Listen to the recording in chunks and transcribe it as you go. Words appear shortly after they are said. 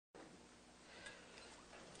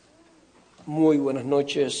Muy buenas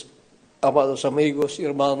noches, amados amigos y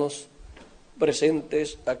hermanos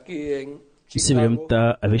presentes aquí en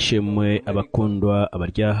Chicago. Abishimwe abakundwa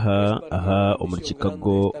abaryaha aha muri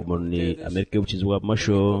Chicago muri Amerika y'ubukizwa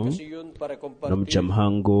bw'amasho no mu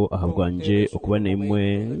cyamhango ahabwanje okuba nimwe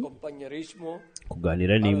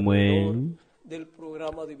kuganira nimwe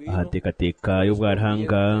ahatekateka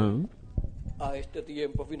y'ubwarhanga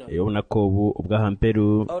yobona ko ubu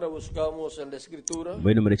ubwahamperu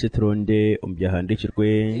mbene muri citronde umbyahandikirwe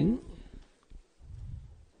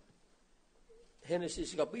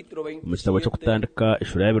mu gitabo cyo kutandika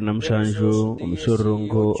ishuri ya 27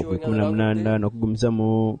 umushorrongo ubwikumi na munana no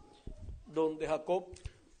kugumizamo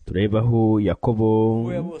turebaho Yakobo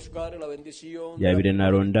yabire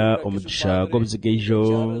naronda umugisha gw'obujigaijo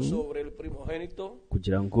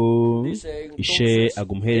kugira ngo ishe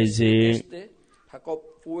agumuhereze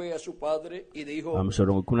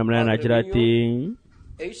umushorrongo 18 agira ati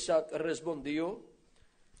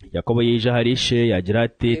Yakobo yije harishe yagira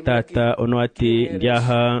ati tata ono ati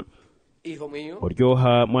ndyaha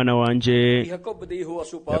uryoha mwana wanje.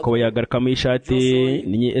 Yakobo yagaruka mu ishati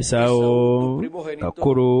ninyi Esau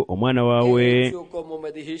kakuru umwana wawe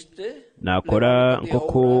nakora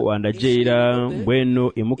nkoko wandajira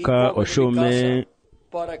mbwenu imuka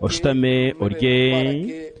oshutame urye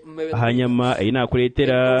hanyuma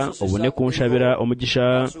inakuretera ubune kunshabira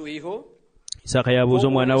umugisha. Isaka yabuza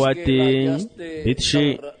umwana wati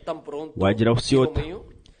bitshi wagira usiyota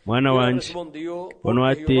mwana wanje ono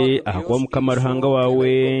ati ahakuba mukamaruhanga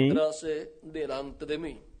wawe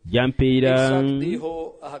yampira.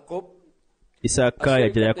 Isaka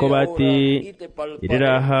yagira Yakobo ati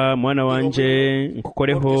iriraha mwana wanje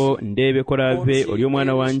nkukoreho ndebe ko rabe uri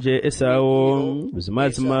umwana wanje Esau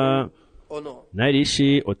buzimazima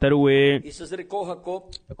narishi otaruwe.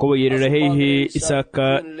 Yakobo yirira hehe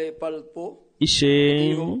Isaka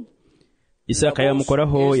ishe. Isaka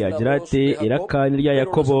yamukoraho yagira ati iraka nirya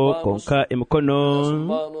Yakobo konka emikono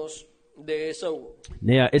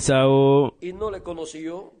neya Esau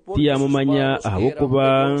tiyamumanya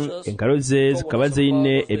ahabukuba enkaro ze zikaba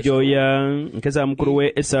zine ebyoya nkeza mukuru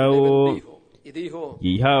we Esau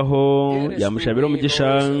yihaho yamushabira umugisha.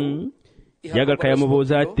 Yagaruka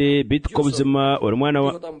yamubuza ati bitko buzima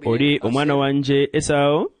uri umwana wanje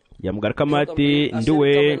Esau yamugaruka mati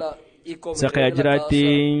ndiwe. Isaka yagira ati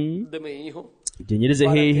genyereze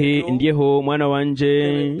hehe ndiyeho mwana wanje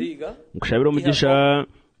nkushabira umugisha.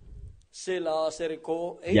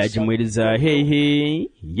 Yajimwiriza hehe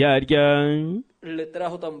yarya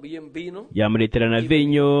yamuletera na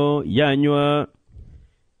vinyo yanywa.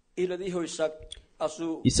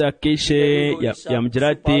 Isaka ishe yamugira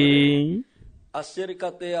ati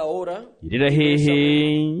irira hehe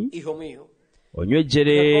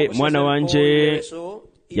onywegere mwana wanje.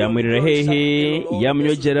 Yamurira hehe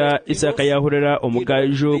yamunyogera. Isaka yahurira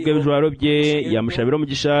umugaju gw'ebijwaro bye yamushabira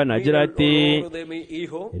umugisha nagira ati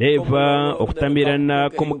reva okutamirana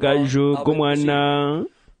k'umugaju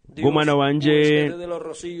gw'umwana wanje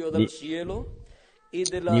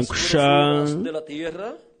ninkusha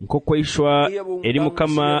nkoko ishwa eri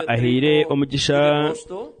mukama ahire umugisha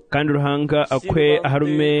kandi uruhanga akwe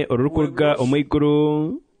aharume ururukurga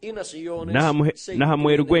omwiguru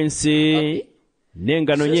nahamwe rwensi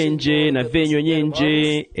n'engano nyenje na venyo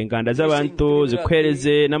nyenje enganda z'abantu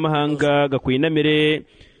zikwereze n'amahanga gakwinamire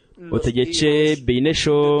utegeke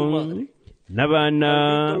binesho n'abana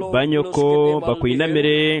banyoko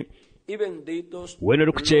bakwinamire. Wene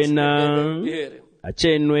rukucena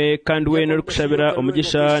acenwe kandi wene rukushabira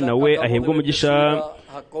umugisha nawe ahebwa umugisha.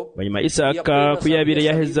 Banyuma Isaka kuyabire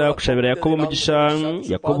yaheza kushabira Yakobo umugisha.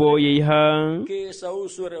 Yakobo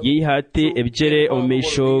yihati ebyere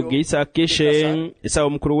omumisho g'Isaka ishe. Esau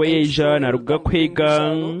mukuru we yeja naruga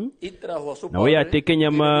kwiga nawe yateka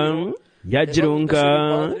enyama yagirunga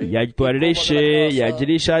yagitwarireshe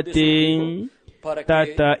yagira ishati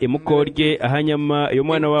tata imukorye ahanyama iyo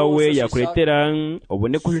mwana wawe yakuretera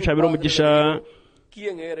ubone kushabira umugisha.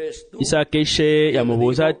 Isaka ishe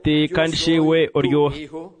yamubuza ati kandi shiwe oryoha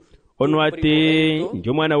ono ati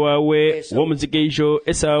ndiyo mwana wawe wo muzigaijo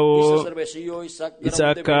Esau.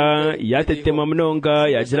 Isaka yatetema munonga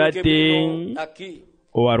yagira ati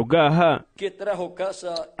owarugaha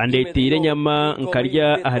andetire nyama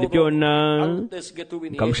nkarya ahari byona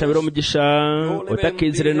nkamushabira umugisha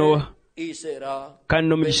utakizire Noha kandi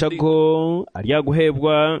n'umugisha go arya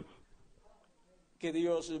guhebwa.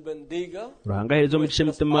 Ruhanga hezo mugisha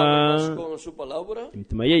imitima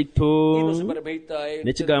yaitu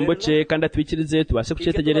n'ikigambo cye kandi atwikirize tubase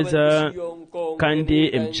kucyetegereza kandi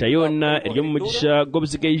emigisha yona iryo mu mugisha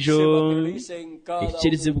gw'obujigaijo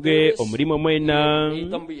ikirizibwe omurimo mwena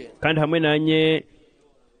kandi hamwe nanye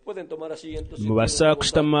Pueden tomar asientos. mubasa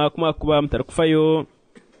kushitama kumakuba mutarakufayo.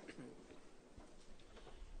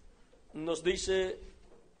 Nos dice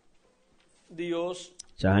Dios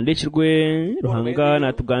cyahandikirwe ruhanga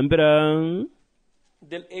natugambira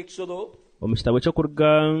del Éxodo mu gitabo cyo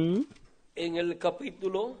kuruga en el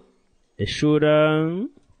capítulo, eshura.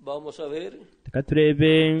 vamos a ver, Reka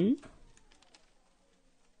turebe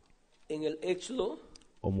en el Éxodo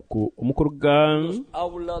umukuruga nos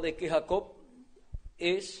habla de que Jacob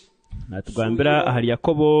es natugambira ahari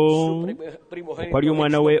Yakobo ko ari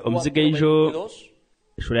umwana we omuzigaijo.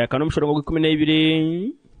 Eshura ya kane umurongo wa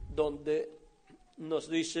 12 donde nos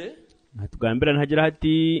dice natugambira ntagira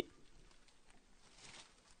hati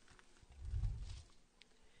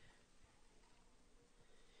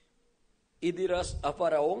y dirás a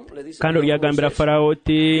Faraón, le dice kandi uryagambira Farawo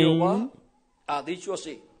ati Jehová ha dicho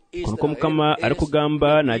así, kuko Mukama ari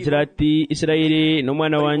kugamba nagira ati Isirayeli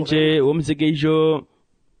n'umwana wanje w'omuzigaijo.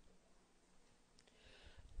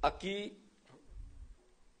 Aquí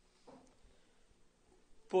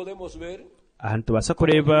podemos ver ahantu tubasa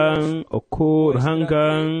kureba uko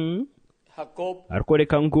ruhanga Jacob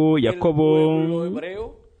arikwereka ngo Yakobo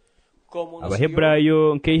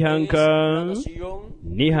abaheburayo nk'ihanga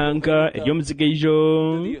n'ihanga ry'omuzigaijo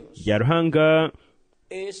rya ruhanga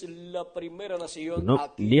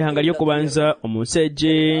n'ihanga ryo kubanza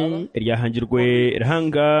omunseje ryahangirwe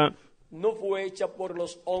ruhanga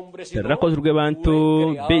rirakozwe bantu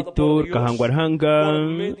bitu rikahangwa ruhanga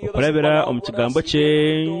okurabira omu kigambo cye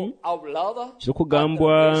kiri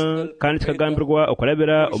kugambwa kandi kikagambirwa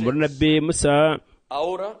okurabira omu nabi Musa.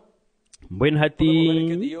 mbwenu hati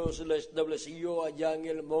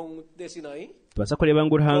tubasa kureba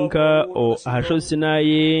ngo uruhanga ahashozi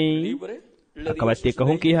Sinayi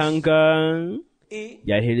akabatekaho nk'ihanga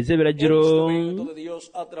yahereza ibiragiro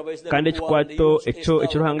kandi ekikwato ekyo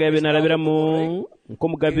ekiruhanga yabe narabiramu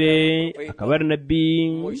nk'omugabe akaba ari nabi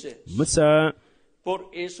Musa.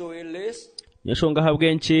 nyeshonga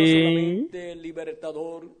habwenki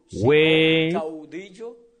we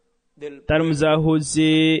tari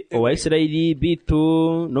muzahuzi owa Isirayeli bitu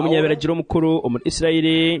n'umunyabiragiro mukuru omu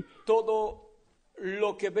Isirayeli.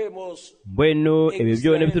 mbwenu ebyo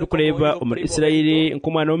byona bituri kureba omu Isirayeli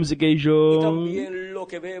nk'omwana w'omuzigaijo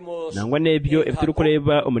nangwa n'ebyo ebituri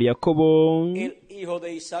kureba omu Yakobo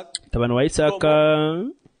tabana wa Isaka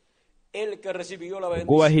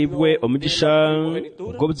ubwo wahibwe omugisha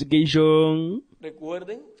gw'obuzigaijo.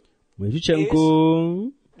 mwijuke ngo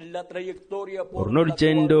oru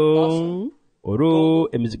n'orugendo oru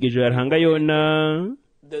emizigaijo ya ruhanga yoona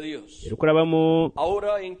eri kurabamo.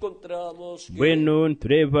 mbwenu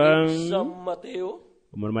ntureba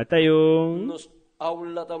omuri Matayo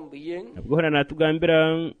nabwo hora natugambira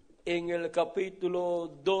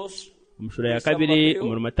omushura ya kabiri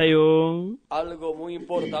omuri Matayo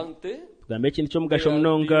tugambe ekintu ky'omugasho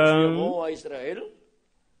munonga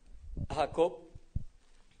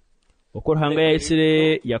uko ruhanga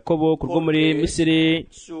yahisire Yakobo kurwa muri Misiri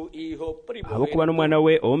ahabwokuba n'omwana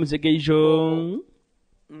we ow'omuzigaijo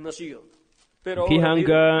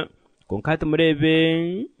nk'ihanga konka hati murebe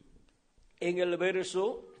en el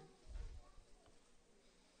verso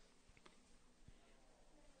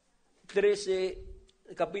 13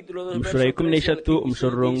 capítulo 2 umushura ya 13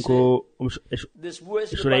 umushorongo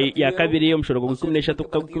umushura ya kabiri umushorogo wa 13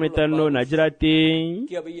 ku 15 nagira ati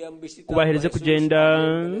kubahereze kugenda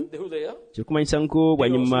cyo kumanyisa ngo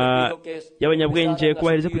bwanyuma y'abanyabwenge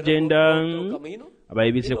kubahereze kugenda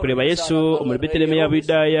abayibise kureba Yesu muri Betelehemu ya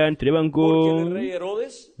Yudaya. ntureba ngo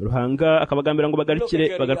ruhanga akabagambira ngo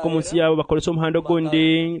bagaruka munsi yabo bakorese umuhanda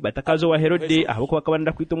gundi batakazo wa Herode ahubwo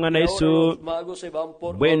bakabanda kwita umwana Yesu.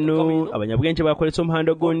 mbwenu abanyabwenge bakorese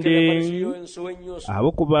umuhanda gundi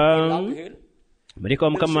ahubwo kuba marika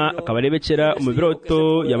wa Mukama akabarebekera mu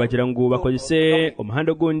biroto yabagira ngo bakozese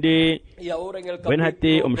umuhanda gundi. mbwenu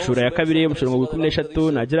hati umushura ya kabiri umushura wa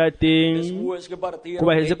 13 nagira ati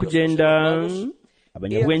kubahereze kugenda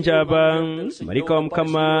abanyabwenge aba marika wa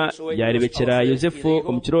Mukama yarebekera Yosefu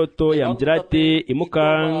omukiroto yamugira ati imuka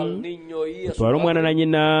utwara umwana na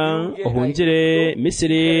nyina ohungire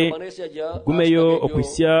Misiri gumeyo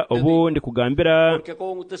okwisya obu ndi kugambira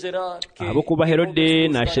abo kuba Herode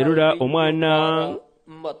nasherura omwana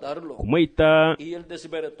kumwita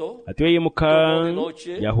ati yimuka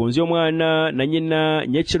yahunze omwana na nyina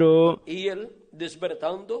nyekiro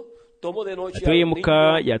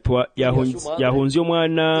atuyimuka yahunze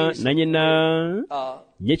umwana na nyina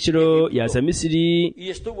nyekiro yaza Misiri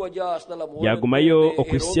yagumayo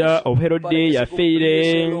okwisya Herode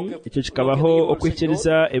yafeire. icyo kikabaho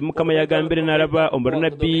okwikiriza Mukama yagambire naraba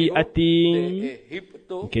omuranabi ati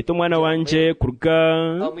nketo umwana wanje kuruga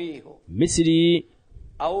Misiri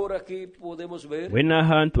Ahora aquí podemos ver we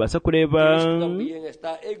n'ahantu tubasha kureba que esto también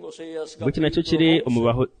está en Oseas ngo iki nacyo capítulo kiri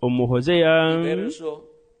 11, umuhozeya verso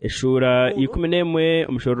eshura 11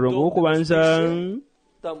 umushororongo wo kubanza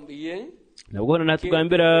también nabwo hano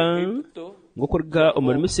natugambira Egipto ngo kurga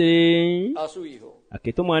umumisiri a su hijo.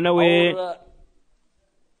 akita umwana we Ahora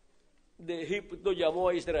de Egipto llamó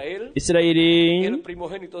a Israel Isirayeli el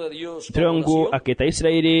primogénito de Dios tureba como ngo nación, akita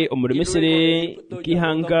Isirayeli umumisiri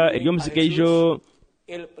ikihanga ry'omuzigaijo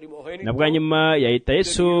el primogénito nabwo nyuma yahita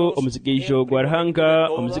Yesu omuzigaijo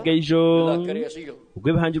gwarahanga omuzigaijo de la creación.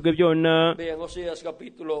 ubw'ibihangirwe byona Vean Oseas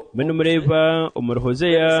capítulo bene 11. umureba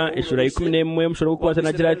umurohozeya eshura 11 umushoro wo kubanza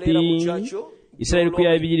nagira ati Isirayeli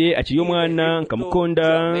kuyabire akiye umwana nkamukunda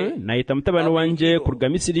nahita mutabano wanje kurga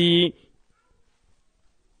Misiri.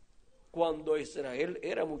 Cuando Israel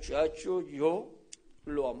era muchacho, yo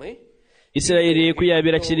lo amé. Isirayeli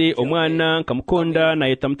kuyabira akiri umwana nkamukunda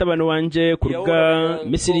nahita mutabano wanje kurga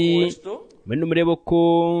Misiri. Bene umureba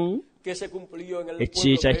ko Que se cumplió en el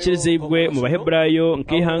iki pueblo cyakirizibwe hebreo mu como baheburayo nación.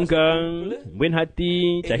 nkihanga mbwe ntati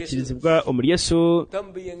cyakirizibwa omuri Yesu.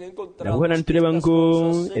 También nabwo encontramos hano tureba estas ngo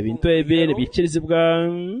cosas se ebintu ebi cumplieron nibikirizibwa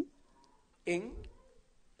en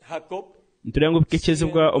Jacob tureba ngo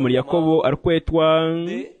bikirizibwa omuri Yakobo arikwetwa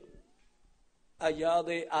de allá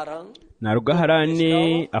de Arán naruga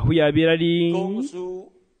Harani aho yabira ari con su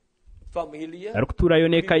familia, arikuturayo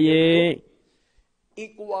nekaye y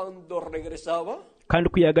cuando regresaba kandi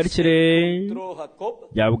kuyagarikire entró Jacob,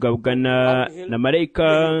 yabugabugana na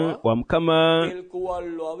marayika wa Mukama el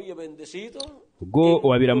cual lo había bendecido, ubwo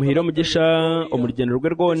wabira muhira umugisha omurugendo rwe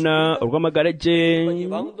rwona urw'amagaraje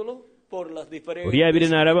llevándolo por las diferentes uriyabire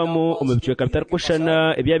narabamo omubicweka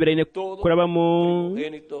bitarikushana ebyabire ine kurabamo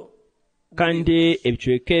primogénito. kandi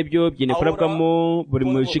ebicweka ebyo byine kurabwamo buri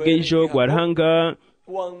mujigaijo gwarahanga.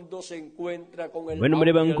 Cuando se encuentra con el bene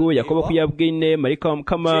umureba ngo Yakobo kuyabwine marayika wa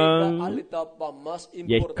Mukama llega a la etapa más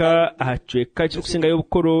yahika importante, ahacweka cyo kusingayo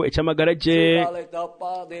bukuru ecyamagaraje llega a la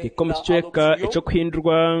etapa de kikomu la kicweka adopción, ecyo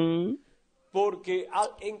kuhindurwa porque al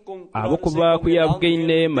encontrarse abo kuba con el ángel kuyabwine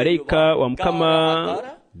de marayika Jehová wa Mukama cara a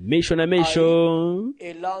cara, mesho na mesho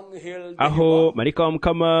el ángel de aho Jehová marayika wa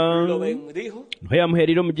Mukama lo bendijo, niho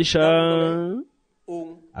yamuherera umugisha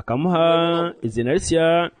un akamuha izina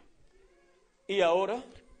rishya. y ahora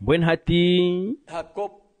mbwe ntati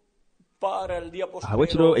Jacob para el día ahabwe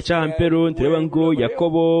kiro ecyahampero ntureba ngo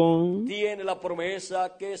Yakobo tiene la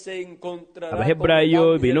promesa que se encontrará abaheburayo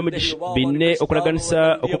con el bine ángel de Jehová bine manifestado okuraganisa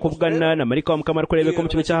en el día okukuvugana na marayika wa Mukama arikurebe ko mu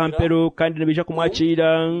kiro cyahampero kandi nibija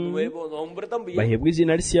kumwakira nuevo nombre también, bahebwa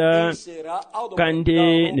izina rishya y será kandi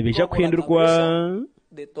adoptado nibija como la kuhindurwa cabeza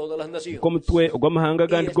de todas las naciones, ko mutwe ugw'amahanga y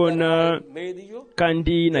gandi estará gona en medio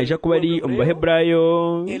kandi naija kuba ari omu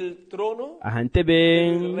baheburayo el trono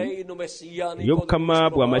ahantebe del reino mesiánico de y'obukama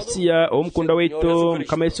nuestro bwa amado Masiya ow'omukunda Señor waitu Jesucristo.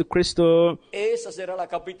 Mukama Yesu Kristo. Esa será la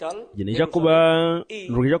capital, nija kuba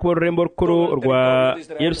nurija kuba ururembo rukuru rwa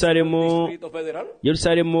Yerusalemu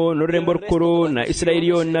Yerusalemu n'ururembo rukuru na Isirayeli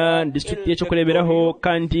yona district cyo kureberaho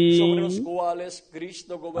kandi sobre los cuales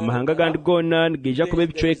Cristo amahanga gobernará gandi gona nigija kuba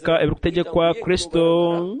ebicweka ebirikutegekwa Kristo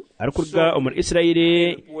arikurga omuri Isirayeli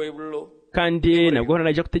el pueblo. kandi nabwo hona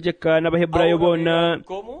naija kutegeka n'abaheburayo Ahora bona. vean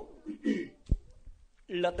cómo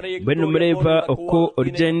la trayectoria bene umureba por la uko cual tiene que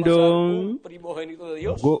urugendo pasar un primogénito de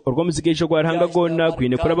Dios. urw'omuzigaisho gwarahanga gona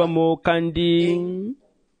gwine kurabamo kandi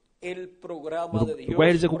El programa de Dios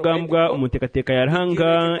rwaherize kugambwa profético omunteekateeka ya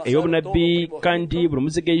Ruhanga ey'obunabi kandi buri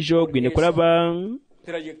muzigaijo gwine kuraba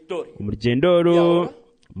trayectoria. omu rugendo orwo.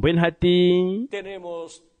 mbwenu hati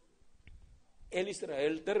Tenemos el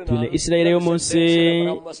Israel terrenal, tune Isirayeli y'omunsi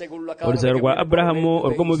oruzaro rwa Aburahamu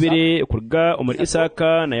orw'omubiri kuruga omuri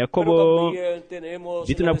Isaka na Yakobo.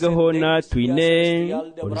 bitu nabweho na twine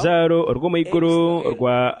oruzaro orw'omwiguru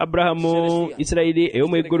rwa Aburahamu Isirayeli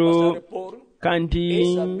ey'omwiguru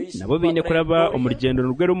kandi nabo bine kuraba omu rugendo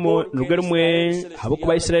nurwe rumwe habo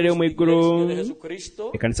kuba Isirayeli y'omwiguru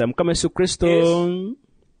ekanisa ya Mukama Yesu Kristo.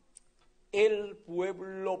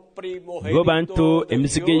 bo bantu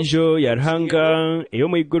emizigaijo ya Ruhanga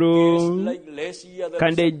ey'omwiguru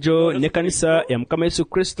kandi ejo n'ekanisa ya Mukama Yesu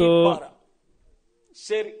Kristo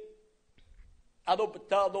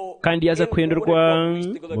kandi yaza kuhindurwa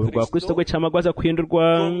mu rwa Kristo gwe cyama gwaza kuhindurwa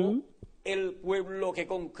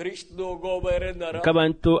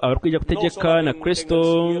nk'abantu abarkwija kutegeka na Kristo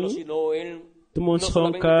tumunsi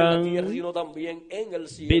honka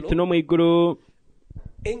bitu no mwiguru.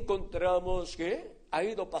 Encontramos que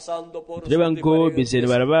tureba ngo bizere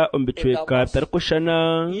baraba ombicweka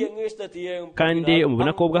tarakushana kandi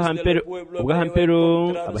umubona ko ubwahampero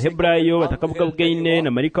abaheburayo batakavuga bwene na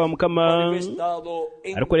marika wa mukama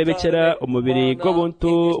ariko rebekera umubiri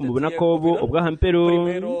gw'obuntu umubona ko ubwahampero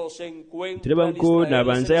tureba ngo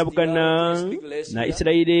nabanza yabugana na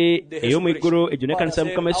Isirayeli eyo mwiguru ejune kanisa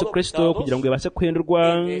mukama Yesu Kristo kugira ngo ibase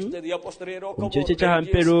kuhindurwa mu kireke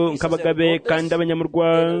cy'ahampero nk'abagabe kandi abanyamurwa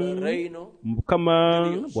mukama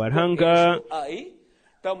warhanga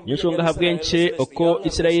nyeshonga habwenche oko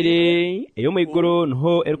Isirayeli eyo mwiguru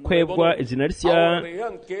nho erikwebwa izina risya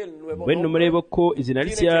bwenu murebo ko izina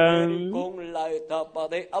risya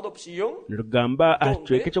nurugamba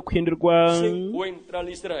ahacweke cyo kuhindurwa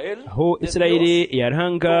aho Isirayeli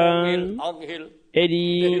yarhanga eri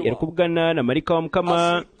erikubugana na marika wa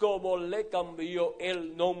mukama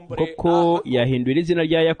koko yahindura izina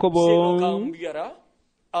rya Yakobo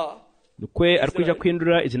nukwe arkwija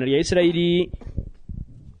kwindura izina rya Isirayeli.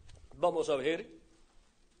 Vamos a ver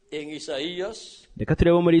en Isaías. Reka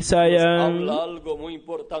turebe muri Isaya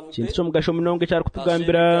kintu cyo mugasho munonge cyari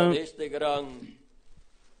kutugambira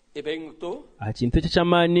kintu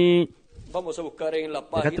cy'amani.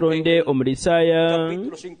 Reka turonde muri Isaya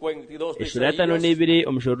ishura ya 52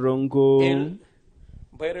 umushororongo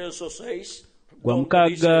gwa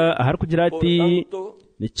mukaga ahari kugira ati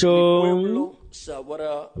nico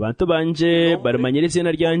abantu banje baramanyira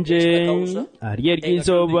izina ryanje ahariye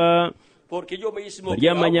ry'izoba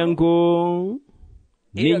baryamanyango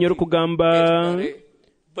ninyura kugamba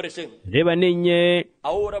reba ninye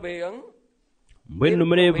mbwenu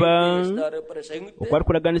mureba uko ari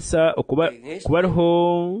kuraganisa kubaroho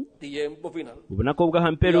ubona ko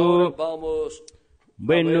bwahampero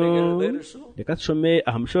mbwenu reka tusome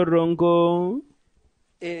aha mushororongo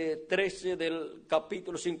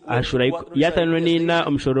ashura yatanu nina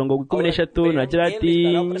umushororongo gw'ikumineshatu nagira ati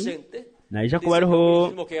naija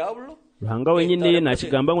kubaroho ruhanga wenyine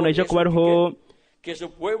nakigamba ngo naija kubaroho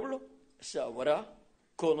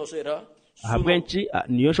habwenchi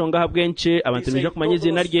niyo shonga habwenchi abantu bija kumanya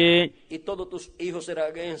izina rye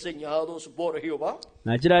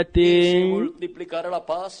nagira ati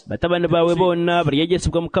batabana bawe bona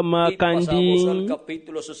baryegesebwa mukama kandi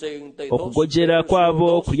okugojera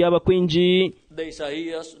kwabo kuryaba kwinji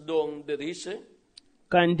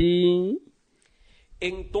kandi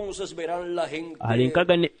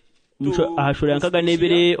ahashura yankaga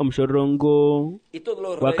nebere umushororongo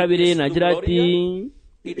wa kabiri nagira ati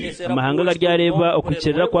amahanga garyareba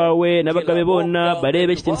okukirira kwawe n'abagabe bona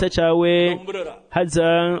barebe kitinisa cyawe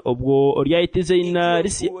haza ubwo oryayitize ina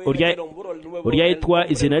oryayitwa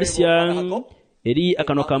izina risya eri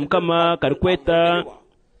akano ka mukama karikweta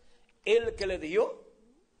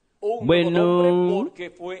bueno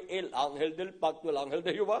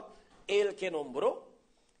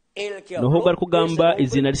noho gari kugamba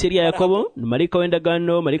izina risya rya Yakobo ni marika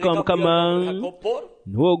w'endagano marika wa mukama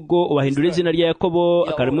nuwogo ubahindura izina rya Yakobo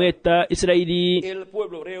akarimweta Isirayeli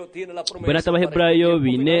mbona atabaheburayo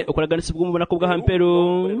bine okuraganisa bw'umubona ko bwahampero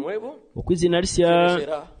uko izina risya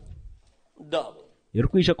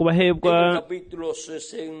yorukwisha kubahebwa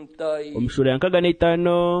umushura yankaga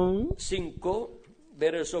n'itano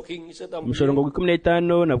umushororongo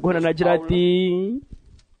gw'ikuminetano nabwo nagira ati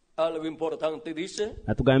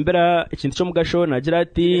atugambira ikintu cyo mugasho nagira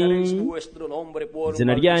ati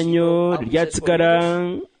izina ryanyu ryatsigara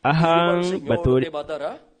aha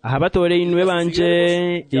batoreye inwe banje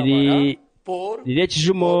riri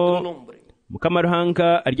kijumo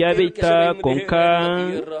mukamaruhanga aryabeta konka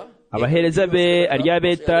abahereza be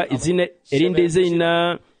aryabeta izina erinde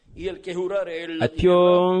izina atyo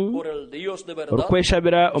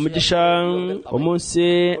urukweshabira umugisha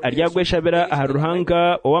umunsi aryagweshabira aha ruhanga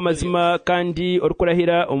uw'amazima kandi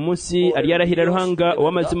urukurahira umunsi aryarahira ruhanga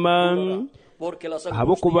uw'amazima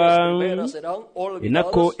ahabo kuba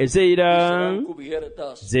inako ezeira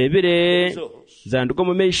zebire zanduka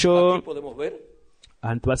mu meisho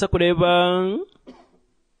ahantu tubasa kureba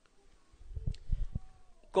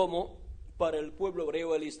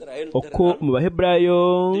oko mu baheburayo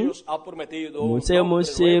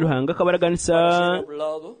munsi ruhanga akabaraganisa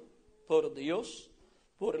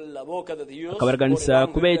akabaraganisa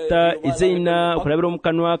kubeta izina ukurabira mu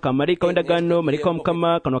kanwa ka marika w'endagano marika wa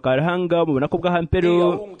mukama kanwa ka ruhanga mubona ko bwahampero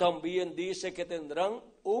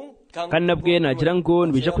kandi nabwe nagira ngo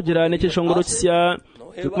nibija kugira n'ekishongoro kisya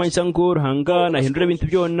cyo kumanyisa ngo ruhanga nahindura ibintu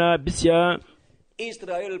byona bisya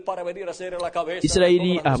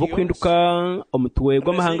Isirayeli ahabo kwinduka omutwe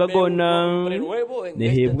gw'amahanga gona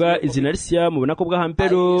nehebwa izina risya mubona ko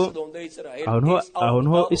bwahampero aho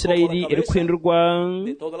nho Isirayeli eri kuhindurwa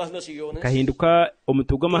kahinduka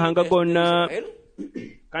omutwe gw'amahanga gona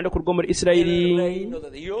kandi okurwa muri Isirayeli el reino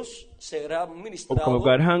de Dios será obukama ministrado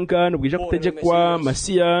bwa Ruhanga nubwija kutegekwa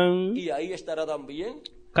Masiya, y ahí estará también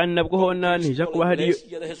kandi nabwo hona ntija kuba hari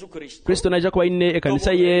iglesia de Jesucristo. Kristo naja kuba ine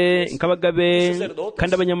ekanisa ye nkabagabe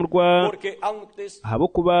kandi abanyamurwa Porque antes habo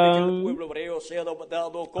kuba el pueblo hebreo sea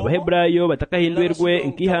adoptado como Abahebrayo batakahinduirwe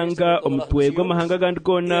nkihanga omutwe gw'amahanga gandi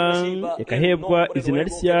gona ekahebwa izina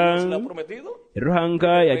risya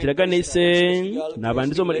Ruhanga yagiraga nese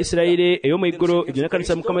n'abandi zo muri Isirayeli eyo mu iguru ibyo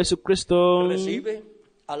nakanisa mukama Yesu Kristo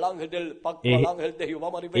al ángel del pacto, al ángel de Jehová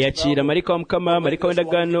eyakira marika wa mukama marika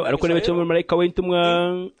w'endagano arakonebetse mu marika w'intumwa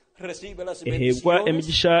recibe las ehebwa bendiciones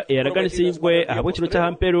emigisha eyaraganisibwe ahabwa ekiro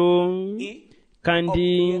cy'ahamperu kandi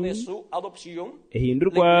obtiene su adopción.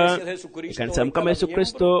 ehindurwa ekanisa ya mukama Yesu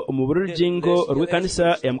Kristo umuburu rugingo rw'ekanisa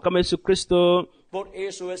ya mukama Yesu Kristo. Por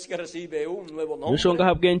eso es que recibe un nuevo nombre, Nushonga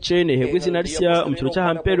habwenche nehebwe izina risya mu kiro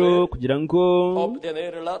cy'ahamperu kugira ngo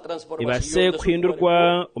obtener la transformación ibase de su kuhindurwa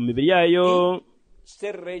umubiri yayo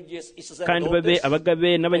ser reyes y kandi babe sacerdotes,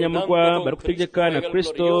 abagabe n'abanyamurwa bari kutegeka na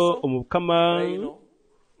Kristo umukama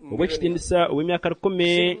ubw'ekitindisa uw'imyaka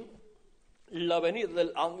 10 la venida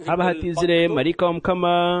del ángel haba del hatizire pacto. marika wa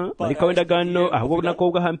mukama marika w'endagano ahubwo nako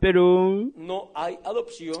bw'ahamperu No hay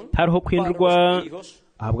adopción hariho kuhindurwa para los hijos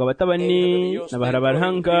ahabwa abatabani n'abahara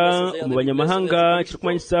barahanga mu banyamahanga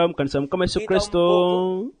kikumanyisa mu kanisa mukama Yesu Kristo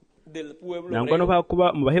del pueblo nangwa no hebreo. bakuba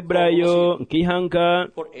mu Baheburayo nkihanga.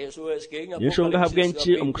 Por eso es que en Nishonga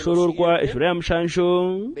habwenchi Apocalipsis omukushororwa 22:7, eshura ya mushanju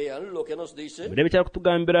vean lo que nos dice, murebe cyara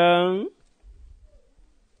kutugambira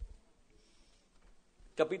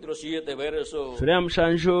capítulo 7, verso eshura ya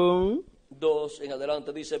mushanju 2 en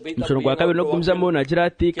adelante, dice, vi umushoro gwa kabiri no kumzamo nagira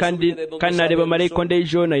ati kandi nareba marayika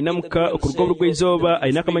ndejo nayinamuka ukurwo rw'izoba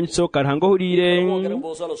ari n'akamenyetso karahango hurire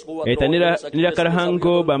nira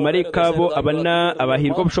ba marayika bo abana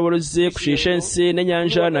abahirwa bushoboze kushishensi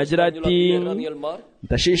n'enyanja nagira ati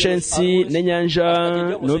ndashishensi n'enyanja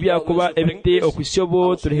no byakuba ebite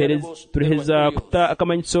okwisyobo turiheza kuta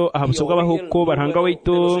akamenyetso ahabuso bw'abahuko barahanga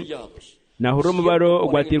waitu nahuro mubaro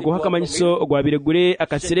ogwatirwa hakamanyiso ogwabiregure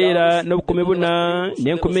akasirera no bukomebuna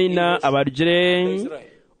nenkumeina abarjire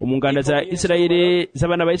umunganda za Isirayeli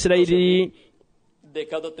zabana ba Isirayeli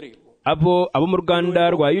abo mu Rwanda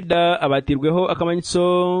rwa Yuda abatirweho akamanyiso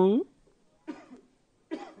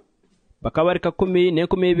bakabarika 10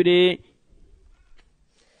 nenkumebire.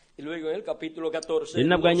 Luego en el capítulo 14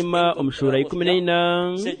 nabwanyuma umushura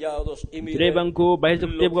 14 tureba ngo baheze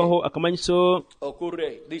kutebwaho akamanyiso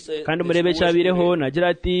kandi murebe cyabireho nagira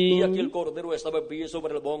ati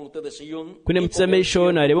kune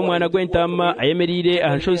mutsamesho nareba umwana gwentama ayemerire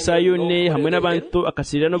ahasho Sayune hamwe n'abantu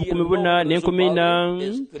akasirira no bukumibuna nenkumina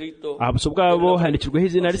ahabuso bwabo handikirweho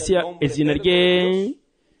izina rye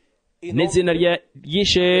n'izina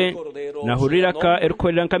ryishe nahuriraka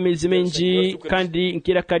erukorera nk'amezi menshi kandi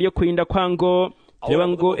nkiraka ryo kurinda kwango reba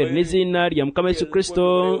ngo n'izina rya mukama Yesu Kristo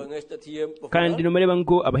kandi numureba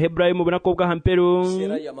ngo Abaheburayo mubona ko bw'ahamperu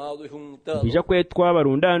bija kwetwa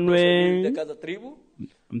barundanwe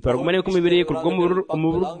mutwaragumane kumibiri kurwo mu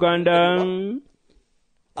Rwanda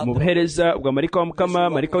mu buhereza bwa marika wa mukama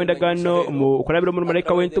marika w'endagano mu ukorabiro mu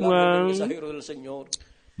marika w'intumwa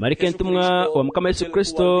marika entumwa wa mukama Yesu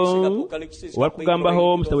Kristo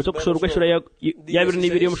wakugambaho mu kitabo cyo kushorwa eshura ya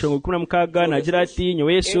 22 umushongo 16 nagira ati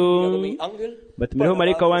nyowe Yesu batumireho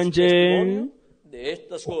marika wanje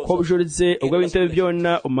ko bujurize ubwo bintebe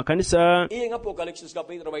byona umakanisa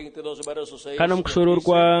kana mu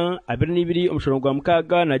kushororwa 22 umushongo wa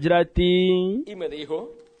 16 nagira ati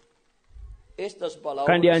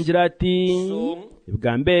kandi yangira ati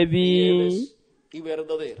ibwambebi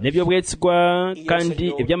nebyo bwetsigwa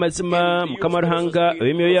kandi iby'amazima mukama Ruhanga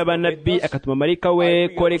abemiyo y'abanabi akatuma marika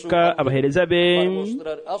we koreka abahereza be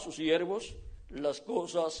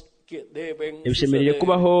ebishemerere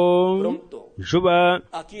kubaho juba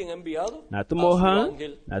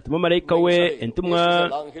natuma marayika we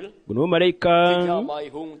entumwa guno marayika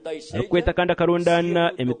arukweta kandi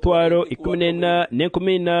akarundana emitwaro 14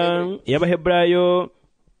 n'enkumina y'Abaheburayo.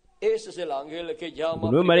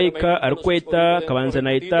 Guno marayika arukweta kabanza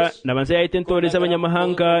nabanza yahita intore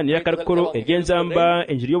z'abanyamahanga nirakarukuru eryenzamba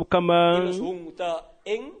enjiri y'obukama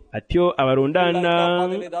atyo abarundana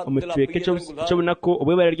umutweke cyo bunako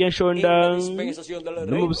obwe bararyenshonda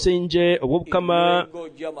no mu businje obw'obukama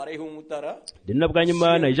dina bwanyuma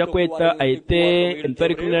naija kweta ayite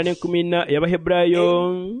entwari 14 y'Abaheburayo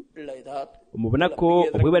umubonako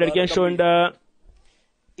obwe bararyenshonda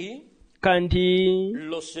kandi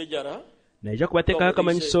naija kubateka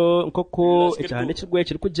akamanyiso nkoko ecyahande kirwe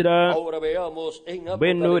kiri kugira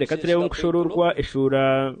bweno reka turebe nkushororwa eshura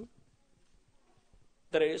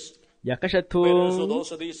yakashatu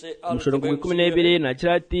umushoro ngo 12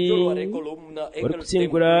 nagira ati bari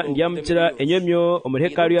kutsingura ndiyamukira enyemyo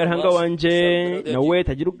umurehekaru yarahanga wanje nawe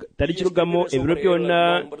tarikirugamo ibiro byona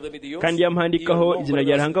kandi yamhandikaho izina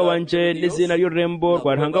ryarahanga wanje n'izina ry'urembo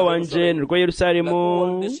rwarahanga wanje nirwo Yerusalemu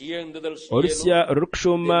Orusya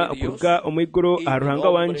rurukushuma kubwa umwiguru aruhanga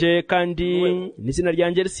wanje kandi n'izina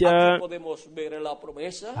ryanjye risya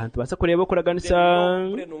abantu basa kureba kuraganisa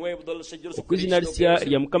uko izina risya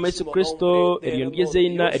rya mukama Yesu Kristo iryo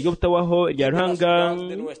ngezeyina iryo butawaho rya ruhanga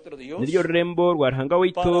niryo rembo rwa ruhanga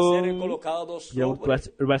wito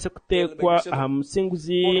rubase kutekwa aha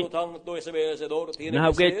musinguzi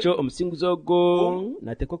nahabwe eco umusinguzi ogo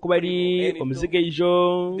natekwa kuba ari omugishaijo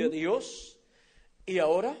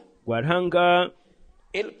rwa ruhanga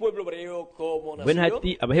bene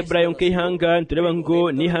hati abahebrayo nk'ihanga ntureba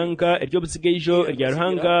ngo n'ihanga iryo buzigaijo rya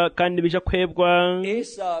ruhanga kandi bija kwebwa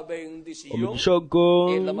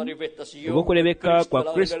umugishogo ubwo kurebeka kwa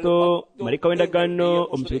Kristo marika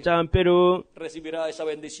w'endagano omukigo cy'ampero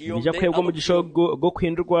bija kwebwa umugishogo ubwo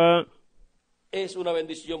kuhindurwa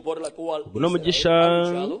uno mugisha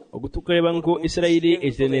ugutukureba ngo Isirayeli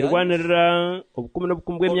izenerwanira ubukumi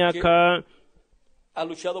n'obukumu bw'emyaka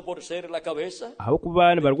aho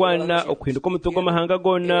kubana barwana okuhinduka umutungo w'amahanga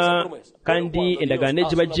gona kandi endagano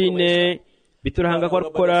ejibajine biturahanga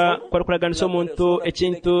kwaraganisa omuntu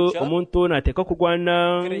ekintu omuntu nateka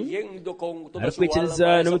kurwana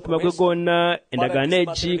arikwikiriza n'omutima gwe gona endagano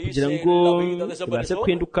egi kugira ngo ibase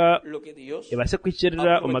kuhinduka ibase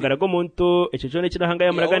kwikirira omagara g'omuntu ekyo kyona ekirahanga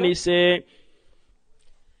yamuraganise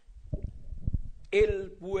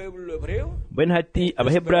bene hati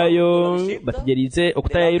abahebrayo bategerize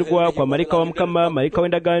okutayayirwa kwa marika wa mukama marika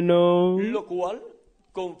w'endagano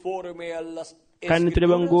kandi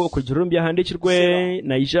tureba ngo okujurumbi ahandikirwe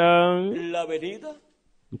naija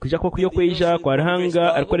kuja kwa kuyo kweija kwa ruhanga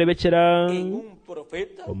arikurebekera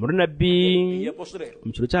omurunabi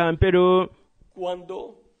omukiro cy'ahampero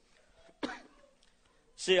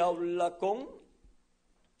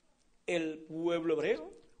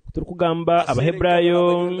turukugamba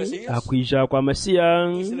abahebrayo akwija kwa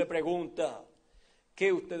Masiya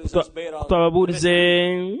twababurize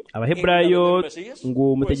abahebrayo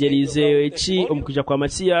ngo mutegerize iki omukwija kwa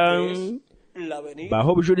Masiya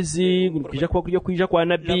baho bujurizi kwija kwa kuryo kwija kwa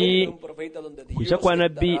nabi kwija kwa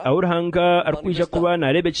nabi aho ruhanga arkwija kuba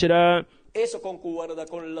narebekera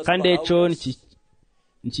kandi eco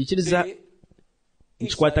nikikiriza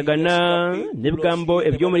nchikwatagana n'ebigambo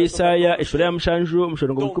ebyo muri Isaya eshura ya mushanju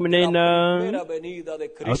umushoro ngo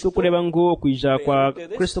 14 aho tukureba ngo kwija kwa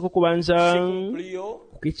Kristo ko kubanza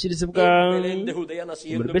kwikirizibwa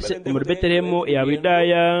muri Betelehemu ya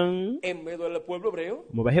Yudaya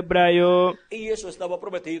mu bahebrayo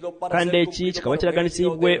kandi iki kikaba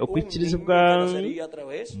kiraganisibwe okwikirizibwa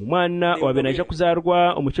mu mwana wa benaje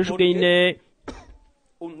kuzarwa umuceshu bwine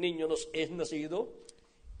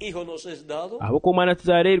aho ko umwana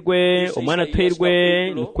tuzarerwe umwana tuherwe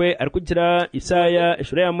nikwe arikugira Isaya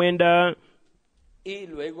eshura ya 9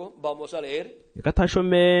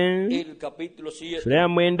 ikatashome eshura ya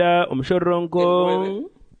 9 umushororongo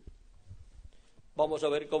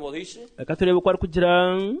akatureba uko arikugira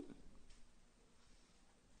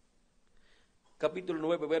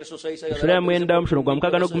eshura ya 9 umushoro gwa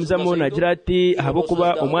mukaga no gumizamo nagira ati ahabo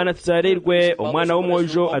kuba umwana tuzarerwe umwana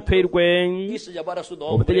w'umwojo atwerwe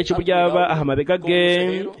ubutegetsi buryaba ahamabegage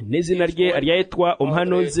n'izina rye aryayitwa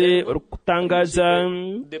umuhanuzi urukutangaza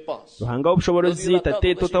ruhanga ubushobozi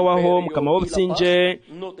tate totawaho mukama w'obutsinje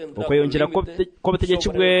uko yongera ko butegetsi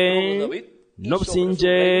bwe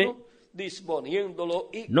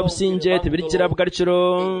n'obutsinje tibirikira bwarikiro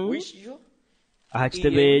aha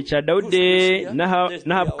kitebe cya Dawudi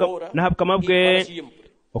n'ahabukama bwe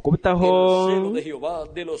okubutaho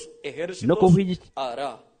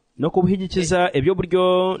no kubuhigikiza ebyo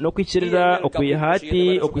buryo no kwikirira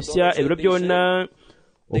okwihati okwisya ebiro byona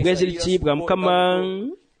ubweziriki bwa mukama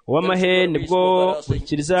w'amahe nibwo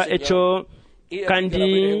burikiriza eco kandi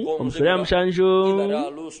umushoro ya mushanju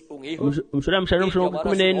umushoro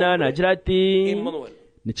 14 nagira ati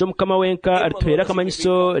nico mukama wenka arituhera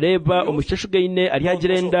kamanyiso reba umusheshugeine ari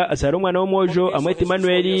hagirenda azara umwana w'umwojo amwete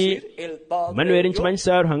Emmanuel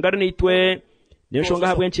nkimanyisa ruhangara nitwe niyo shonga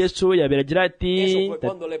habwe Yesu yaberagira ati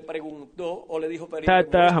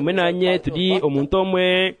tata hamwe nanye turi omuntu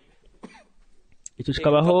omwe icyo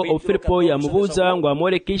kikabaho Filipo yamubuza ngo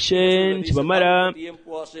amorekishe nkibamara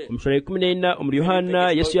umushoro 14 umuri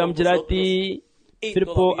Yohana Yesu yamugira ati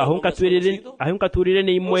Filipo ahunkaturire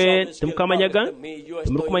nimwe tumukamanyaga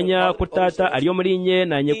tumurukumanya ko tata ariyo muri nye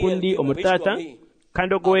nanye kundi omutata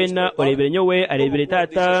kandi ogwena orebere nyowe arebere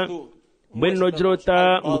tata mbwene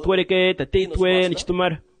nojirota mutwereke tateitwe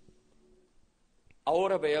nikitumara.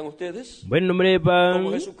 Mbwene nomureba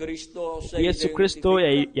Yesu Kristo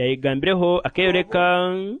yayigambireho akeyoreka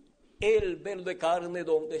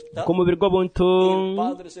ku mubiri gw'obuntu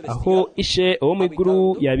aho ishe owo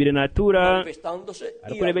mw'iguru yabire natura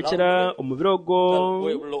arikurebekera omubiri ogwo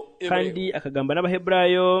kandi akagamba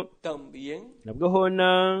n'Abaheburayo nabwo hona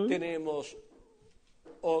tine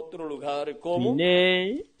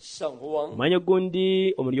umwanya gundi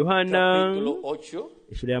omuri Yohana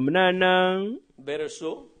ishura ya 8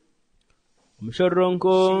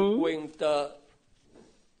 umushorrongo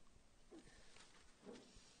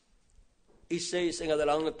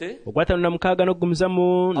ogwatano na mukaga no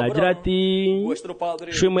gumizamu nagira ati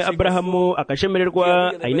shimwe Aburahamu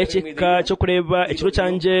akashemererwa aine chika cyo kureba ekiro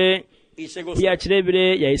canje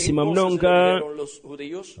yakirebire yayisima munonga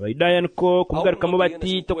Abayudaya niko kubugarukamo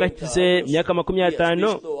bati tokatize myaka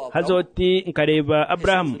 50 hazoti nkareba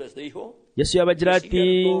Aburahamu. Yesu yabagira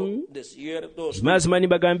ati mazima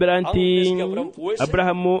nibagambira nti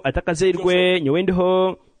Aburahamu atakazirwe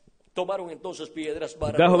nyowendiho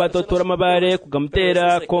gaho batotora amabare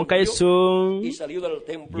kugamutera konka Yesu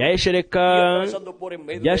yayeshereka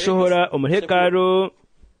yashohora umuhekaro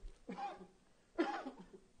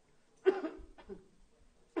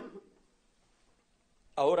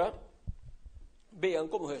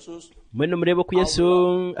mwene murebo ku Yesu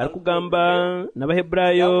arakugamba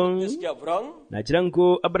n'Abaheburayo nagira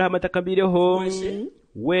ngo Aburahamu atakabireho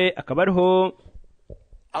we akabariho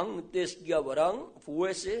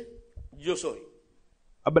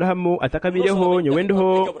Aburahamu atakabireho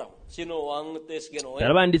nyowendiho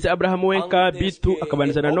tarabanditse Aburahamu wenka bitu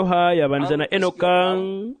akabandiza na Noha yabandiza na Enoka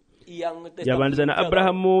yabandiza na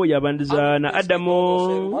Aburahamu yabandiza na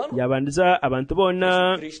Adamu yabandiza abantu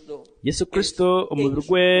bona Yesu Kristo omubiri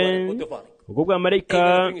gwe ubwo bwa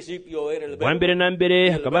marayika bwa mbere na mbere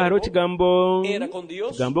hakaba hariho kigambo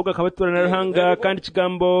gakabatura na Ruhanga kandi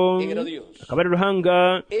kigambo akaba ari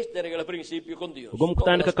Ruhanga ubwo mu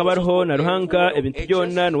kutandika akaba hariho na Ruhanga ebintu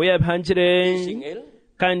byona niwe yabihangire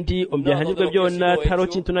kandi omubyahangirwe byona tariho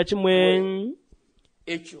kintu na kimwe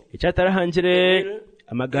icyatarahangire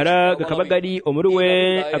amagara gakaba gari omuri we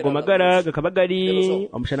agomagara gakaba gari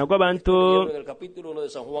omushana gw'abantu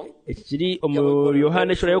ekiri omuri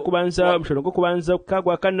Yohana ishura yo kubanza omushana gwo kubanza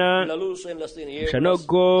kagwa kana omushana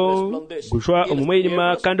ogwo gushwa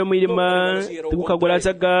omumwirima kandi omwirima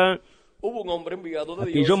tugukagurazaga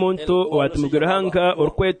akijo omuntu owatumirwe Ruhanga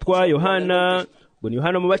orukwetwa Yohana ngo ni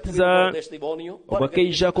Yohana omubatiza ogwo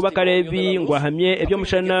akeija kuba Kalebi ngo ahamye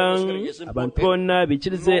eby'omushana abantu bona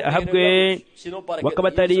bikirize ahabwe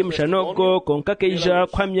wakabatari mushana ogwo konka keija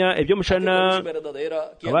kuhamya eby'omushana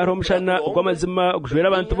akaba hariho omushana ogw'amazima ogujwera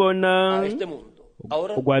abantu bona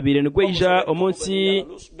ogwabire nigweija omunsi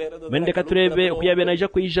mendeka turebe okuyabe naija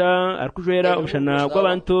kwija arikujwera omushana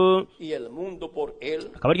gw'abantu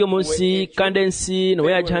akaba ari omunsi kandi ensi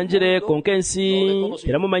niwe yagihangire konka ensi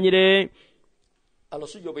teramumanyire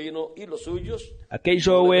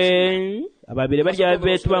akeijowe ababire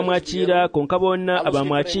baryabe tubamwakira konka bona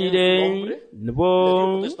abamwakire nibo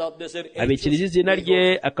abikiriza izina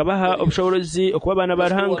rye akabaha obushobozi okuba abana ba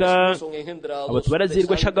Ruhanga abo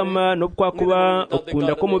tubarazirwe shagama n'obukwakuba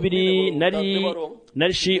okukunda k'omubiri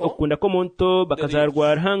narishi okukunda k'omuntu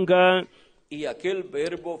bakazarwa Ruhanga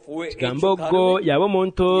kigambo ogwo yaba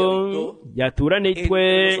omuntu yatura naitwe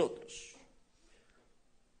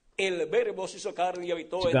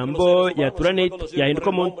kigambo yahinduka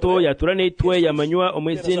omuntu yatura naitwe yamanywa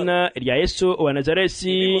omwizina rya Yesu owa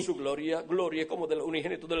Nazaresi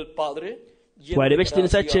twarebe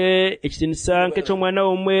ekitinisa kye ekitinisa nk'eky'omwana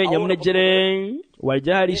w'omwe nyamunegere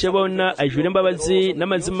waryaharishe bona ajwire embabazi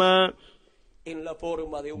n'amazima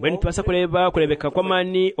mbwenu tubasa kurebeka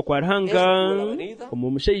kw'amaani okwa Ruhanga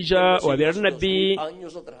omu mushaija owabeera ari nabi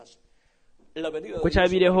okwo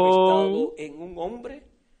kyabireho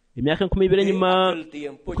emyaka 12 enyuma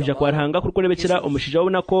okuja kwa Ruhanga kurikurebekera omushaija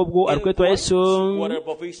w'obunakobwo arikwetwa Yesu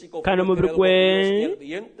kandi omubiri gwe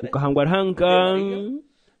gukahangwa Ruhanga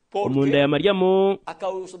omunda ya Mariamu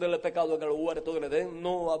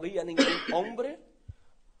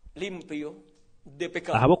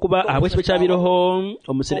ahabwokuba ekibe kyabireho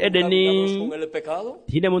omusiri Edeni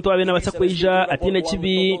tiine muntu wabe nabasa kwija atiine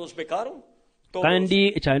kibi kandi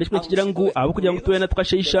ekyandi kimwe kigira ngu abo kugira ngu twena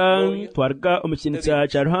tukashaisha twaruga omu kinisa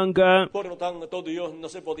kya Ruhanga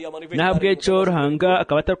nahabwe ekyo Ruhanga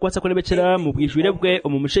akaba atarikwasa kurebekera mu bwijwire bwe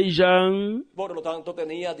omu mushaija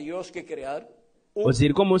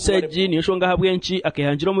ozirwa museji niyo shonga habwenchi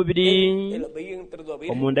akehanjira umubiri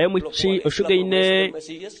omunda y'umuci oshugaine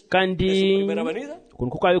kandi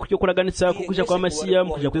kunko kwawe kujya kuraganitsa kukuja kwa masiya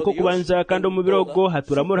mukuja kwiko kubanza kandi omubirogo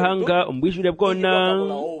hatura mu ruhanga ombwijure bwona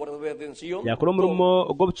yakora umurumo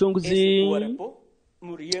ogwo bucunguzi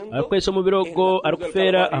akwese omubirogo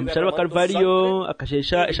arukufera amusharaba Kalvariyo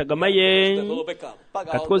akashesha eshagamaye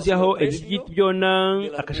katwoziaho ebyiti byona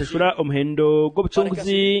akashashura omuhendo gwo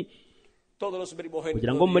bucunguzi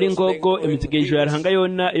kugira ngo muri ngogo emizigaijo yarahanga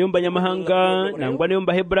yona eyombanyamahanga nangwa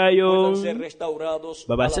neyombaheburayo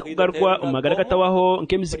babase kugarwa omumagara gatawaho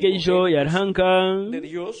nk'emizigaijo yarahanga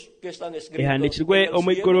ehandikirwe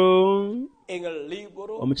omwiguru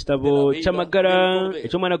omu kitabo cy'amagara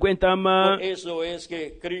ecy'omwana gw'entama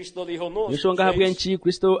nishonga habwenchi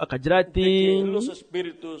Kristo akagira ati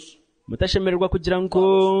mutashemererwa kugira ngo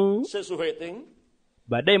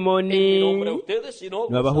badaimoni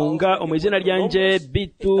nabahunga omwizina ryanje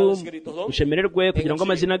bitu ushemererwe kugira ngo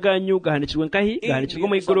amazina ganyu gahanikirwe nkahi gahanikirwe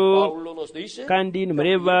mu iguru kandi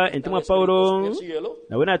nimureba entumwa Paulo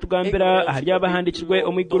nawe natugambira ahari abahandikirwe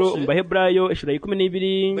omwiguru mu Baheburayo eshura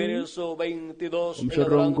 12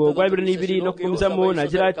 umushororongo gwa 22 no kukumizamo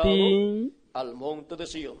nagira ati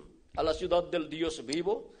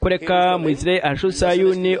kureka mwizire ahashu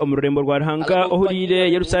Sayuni omururembo rwa ruhanga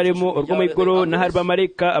ohurire Yerusalemu orwo mu iguru n'ahari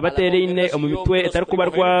bamarika abatereine omu mitwe etari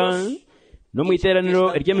kubarwa no mu iteraniro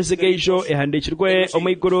ry'emizigaijo ehandikirwe omu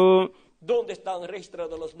iguru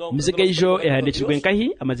mizigaijo ehandikirwe nkahi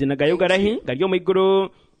amazina gayo garahi garyo mu iguru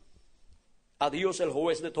a Dios el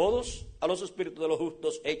juez de todos, a los espíritus de los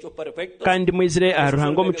justos hechos perfectos. Kandi mwizire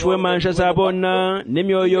aharuhango mucuwe manja zabona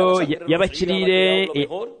nemyoyo yabakirire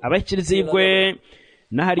abakirizibwe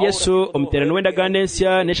nahari Yesu omuterano wenda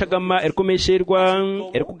ganensya neshagama erikumeshirwa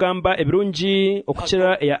erikugamba ebirungi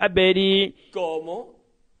okukira ya Abeli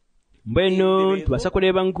mbeno tubasa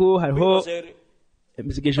kureba ngo hariho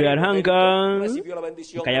emizigaijo yarahanga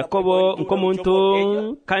nka Yakobo nko muntu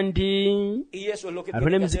kandi hariho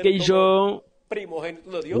n'emizigaijo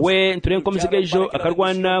we nturenko omuzigaijo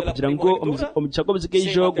akarwana kugira ngo omugisha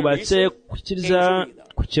gw'omuzigaijo gubatse kukiriza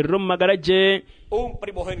kukirira omu magara ge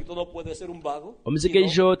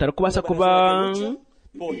omuzigaijo tarakubasa kuba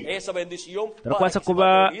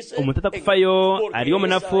omuntu atakufayo ari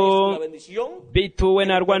omunafu bitu we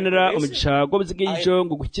narwanira omugisha gw'omuzigaijo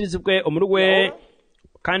ngo gukirizibwe omuri we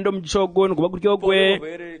kandi omugisha ogwo niguba guryogwe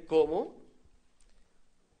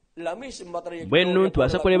mbwenu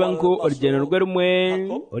tubasa kureba ngo orugendo rwe rumwe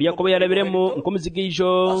ori Yakobo yarabiremo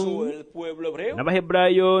nk'omuzigaijo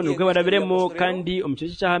n'Abaheburayo nirwo barabiremo kandi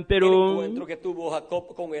omukizo cy'ahampero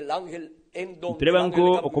tureba ngo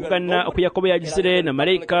okubwana oku Yakobo yagizire na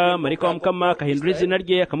marayika wa Mukama kahindura izina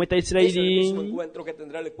rye akamwita Isirayeli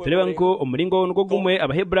tureba ngo omuringo nugwo gumwe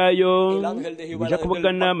Abaheburayo bija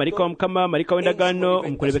kubugana marayika wa Mukama marayika w'endagano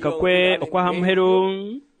omukurebeka kwe okwahamuhero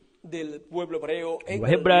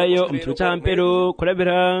Abaheburayo omukizo cy'ahampero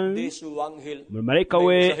kurabira mu marayika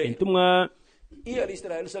we entumwa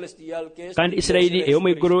kandi Isirayeli eyo mu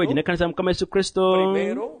iguru eginekanisa Mukama Yesu Kristo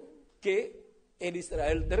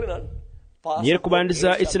niye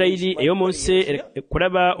kubandiza Isirayeli eyo munsi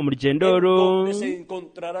kuraba umurugendoro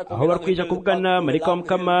aho barkwija kuvugana marayika wa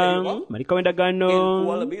Mukama marayika w'endagano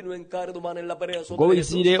ngo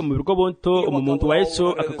wizire umubiri gw'obuntu omuntu wa Yesu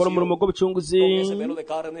akakora umurimo gw'obucunguzi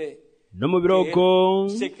no mu birogo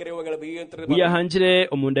bwiyahangire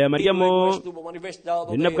omunda ya Mariyamu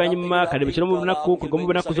nina bwa nyuma karebekera mu bunaku kurwa mu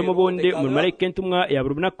bunaku zo mu bundi umuntu marayika entumwa ya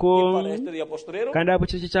buri bunaku kandi abo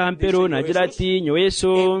kiriki cy'ahampero nagira ati nyowe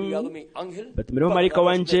Yesu batumireho marayika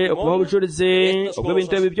wanje okubaho ubujurize ubwo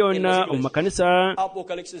bintu ebi byona omu makanisa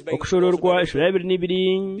okushororwa eshura ya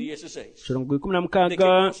 22 shorongo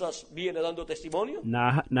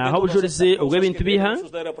 16 naho ubujurize ubwo bintu biha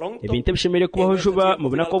ebintu bishimire kubaho juba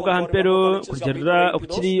mu bunaku bw'ahampero kugerera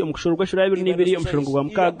okukiri omukushororwa eshura ya 22 omushorongo gwa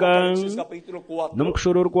mukaga no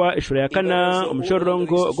mukushororwa eshura ya 4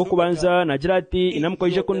 omushorongo gwo kubanza nagira ati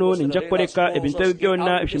inamukoije kuno ninja koreka ebintu ebi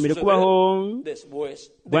byona bishimire kubaho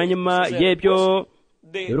bwanyuma yebyo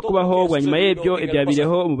kubaho bwanyuma yebyo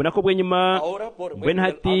ebyabireho mu bunako bw'enyuma mbwene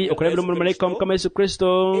hati okurabira mu marayika wa Mukama Yesu Kristo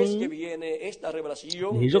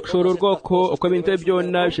nihijo kushororwa ko ebintu ebi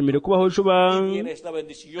byona bishimire kubaho juba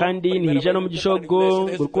kandi nihija no mu gishogo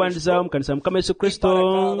gukubandiza mu kanisa Mukama Yesu Kristo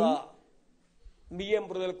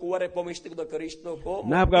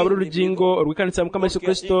nabwo abura urugingo rw'ikanisa Mukama Yesu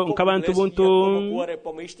Kristo nk'abantu buntu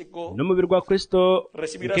n'umubiri gwa Kristo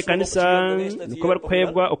nk'ekanisa niko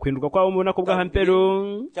barikwebwa okwindurwa kwabo mu bunako bw'ahampero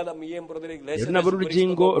rero nabura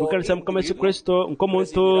urugingo rw'ikanisa Mukama Yesu Kristo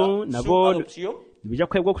nk'omuntu nabo bija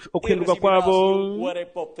kwebwa okwindurwa kwabo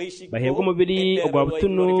bahebwa umubiri ogwa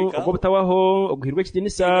butunu ogwo butawaho oguhirwe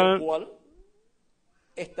kidinisa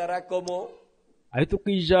aho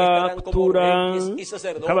tukwija kutura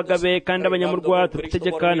kabagabe kandi abanyamurwa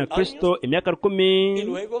turutegeka na Kristo imyaka 10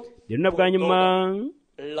 rero nabwa nyuma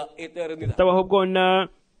tabaho bwona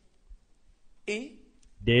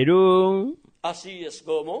rero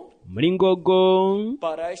muri ngogo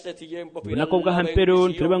nako bwa hampero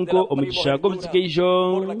tureba ngo omugisha gw'obujigaijo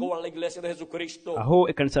aho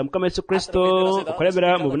ekanisa mukama Yesu Kristo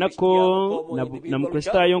okorebera mu bunako na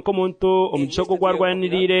mukristayo nko muntu omugisha gwo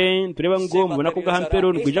gwarwanirire tureba ngo mu bunako bwa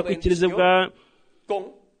hampero nigwija kwikirizibwa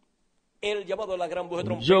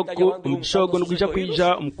umugishogo nugwija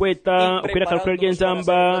kwija umukweta okwera karukura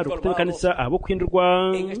ry'enzamba rukutekanisa abo kwindurwa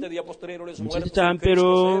mu kiti cya hampero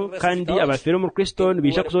kandi abafero mu Kristo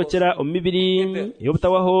nibija kuzokera omibiri iyo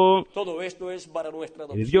butawaho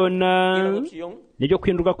ibi byona nibyo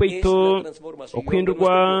kwindurwa kwito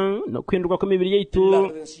okwindurwa no kwindurwa kw'imibiri yaitu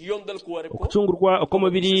okucungurwa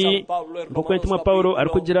okomubiri nko kwentumwa Paulo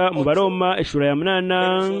arikugira mu Baroma eshura ya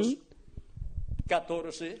 8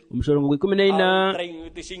 umushoro ngo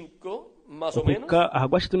 14 okuka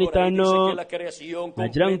ahagwa 5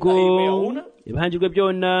 nagira ngo ibahangirwe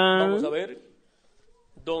byona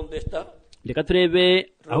reka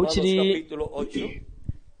turebe aho kiri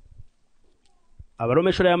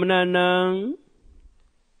Abaroma eshura ya 8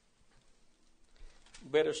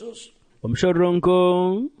 umushoro ngo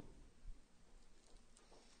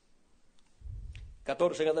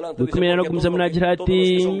 14 no kumza munagira ati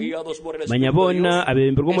manyabona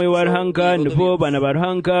abemberwa moyo warahanga nibo bana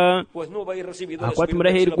baruhanga akwati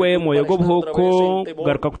murahirwe moyo go buhoko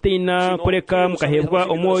garuka kutina kureka mukahebwa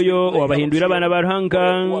omoyo wabahindura abana baruhanga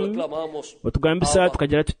batugambisa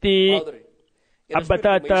tukagira tuti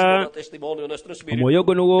abatata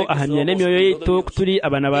umuyogo nuwo ahamya n'emyoyo yetu kuturi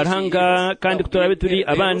abana barahanga kandi kuturabe turi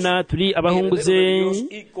abana turi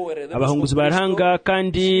abahunguzi barahanga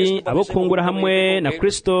kandi abo kungura hamwe na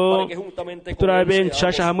Kristo turabe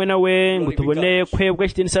nshasha hamwe nawe ngo tubone kwebwa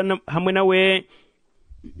kitinisa hamwe nawe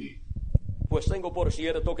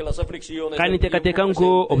kandi tekateka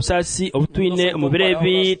ngo obusasi obutwine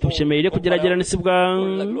omubirebi tubishemeire kugeragera nisibwa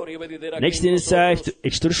nekitinisa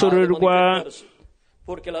ekiturushororwa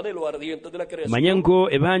manyengo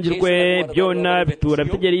ebangirwe byona bitura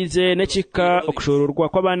bitegerize necika okushororwa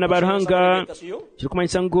kw'abana baruhanga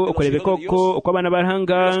kirikumanyisa ngo okorebe koko okw'abana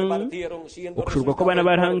baruhanga okushororwa kw'abana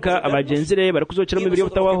baruhanga abagenzire barakuzokera mu mibiri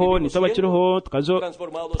y'obutawaho nitwe bakiroho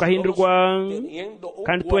tukahindurwa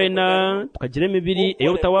kandi twena tukagira emibiri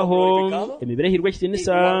ey'obutawaho emibiri ehirwe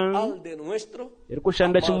kitinisa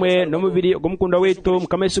erikushanda kimwe n'omubiri ogw'omukunda wetu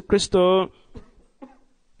mukama Yesu Kristo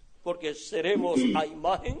porque seremos a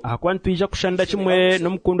imagen akwantu ija kushanda kimwe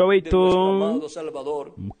n'omukunda wetu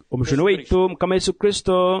omushono wetu mukama Yesu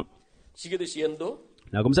Kristo sigue diciendo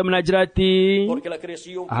nagomza munagira ati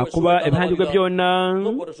akuba ebihangirwe byona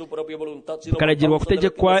bikaragirwa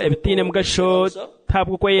kutegekwa ebitine mugasho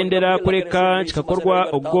ntabwo kweyendera kureka kikakorwa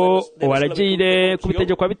ubwo owaragiire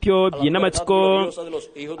kubitegekwa bityo by'inamatsiko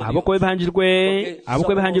abo ko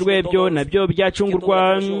ebihangirwe ebyo nabyo byacungurwa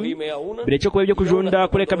bireke kuba byo kujunda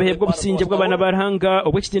kureka behebwa obusinge bw'abana barahanga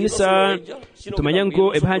obwo kitinisa tumanya ngo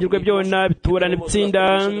ebihangirwe byona biturana bitsinda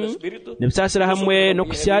nibisasira hamwe no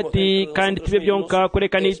kusyati kandi tibe byonka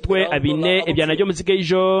kureka nitwe abine ebyana byo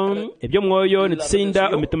muzigaijo ebyo mwoyo nitsinda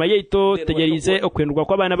omituma yeito tegerize okwendurwa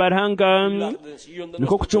kw'abana barahanga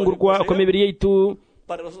niko kucungurwa kw'emibiri yaitu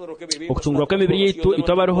okucungurwa kw'emibiri yaitu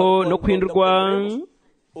itabaroho no kwindurwa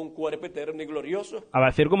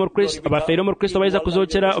abafeiro mu Kristo baiza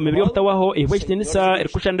kuzokera omibiri y'obutawaho ihwe kitinisa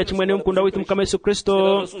erikushanda kimwe n'omukunda wetu mukama Yesu Kristo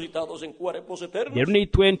rero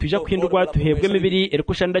nitwe ntwija kuhindurwa tuhebwe emibiri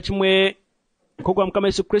erikushanda kimwe kogwa mukama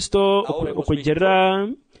Yesu Kristo okugera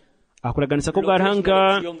akuraganisa ko bwarahanga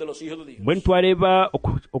mbwe twareba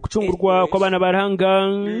okucungurwa kw'abana barahanga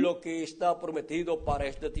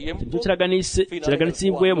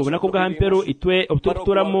kiraganisibwe mu bunako bwa hampero itwe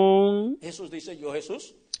obututuramo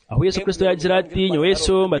aho Yesu Kristo yagira ati nyo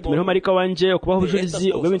Yesu mbatumireho marika wanje okubaho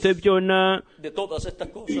obujulizi obw'ebintu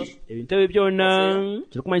byona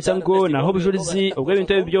kirikumanyisa ngo naho obujulizi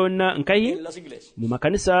obw'ebintu byona nkahi mu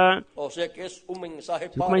makanisa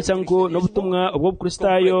kirikumanyisa ngo n'obutumwa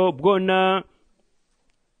obw'obukristayo bwona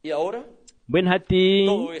mbwenu hati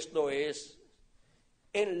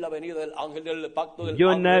en la venida del ángel del pacto del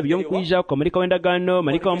byona ángel de byo Jehová, kwija kwa marika w'endagano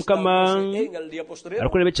marika wa mukama en el día postrero,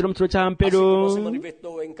 arakurebekera mu kiro cya así mpero como se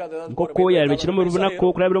manifestó en cada edad por nk'uko medio de yarebekera mu cada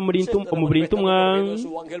rubonako kurabira mu mensajero, se mu buri estará ntumwa manifestando por medio de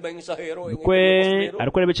su ángel mensajero en kwe el día postrero,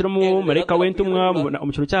 arakurebekera mu en marika el w'entumwa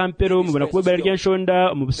mu kiro cya mpero mubona kuba ibara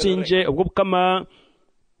ry'enshonda mu businje ubwo bukama.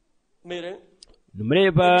 Miren,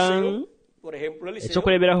 numureba Eliseo, por ejemplo, icyo Eliseo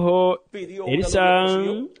kureberaho pidió una elisa doble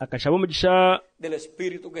porción akashaba umugisha del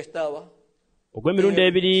espíritu que estaba ogw'emirundi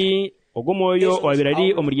ebiri ogw'omwoyo wabiri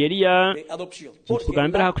ari omuri Eliya de adopción, kintu porque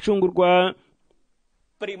tugambira la hakucungurwa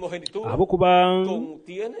primogenitura ahabwokuba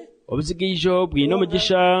contiene obuzigiijo bwine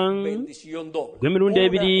omugisha bendición doble, gw'emirundi una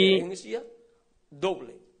ebiri herencia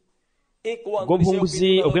doble. Y cuando gw'obuhunguzi Eliseo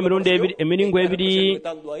pidió una obw'emirundi doble ebiri porción, emiringo está ebiri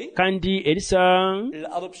representando ahí kandi elisa la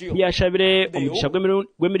adopción yashabire de omugisha un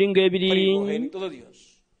gw'emiringo ebiri primogénito de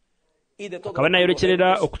Dios y de todos akaba los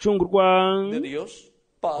nayorekerera primogénitos okucungurwa de Dios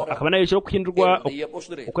para akaba nayorekera okuhindurwa el día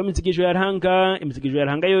postrero. uko emizigiijo yarahanga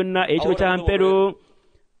yona ey'ekiro Ahora cya mpero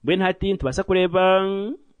mbwenu hati ntubasa kureba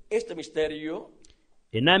Este misterio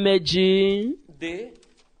enama egi de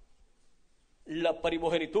la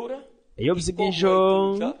primogenitura y ey'obuzigiijo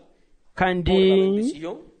cómo hay que luchar kandi por la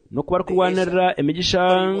bendición no kuba kurwanirira emigisha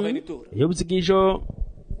ey'obuzigiijo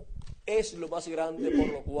es lo más grande por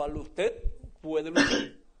lo cual usted puede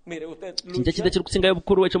luchar. Mire, usted kintu lucha ekida kiri kusingayo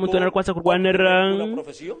obukuru ekyo omuntu weena arakwasa kurwanirira. una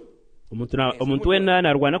profesión. Omuntu weena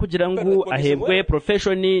narwana kugira ngu ahebwe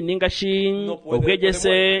profeshoni ningashi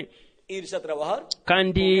obwegese Irse a trabajar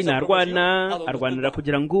kandi con esa narwana profesión a donde arwanira usted va.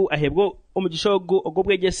 kugira ngu ahebwe omugisha ogu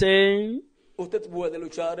ogw'obwegese. Usted puede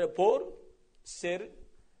luchar por ser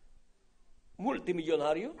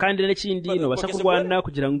multimillonario. kandi n'ekindi nobasa kurwana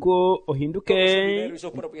kugira ngo ohinduke Todo su dinero y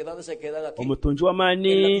sus propiedades se quedan aquí omutungi en la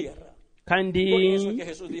w'amaani tierra. kandi Por eso es que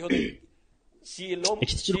Jesús dijo si el hombre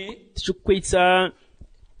tikikukwitsa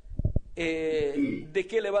de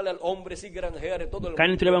qué le vale al hombre si granjeare todo el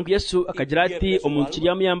kandi tureba mundo ngu Yesu akagira ati omuntu kiri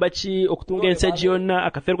yamuyamba ki okutunga ensi egi yona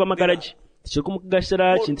akaferwa amagara ge tikiri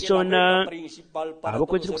kumugashira kintu kyona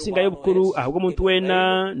ahabw'okuba kiri kusingayo obukuru ahabwo omuntu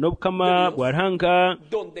weena n'obukama bwa Ruhanga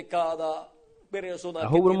donde cada persona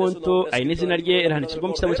aho buri muntu aine izina rye rihandikirwa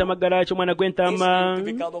mu kitabo cy'amagara cy'omwana gw'entaama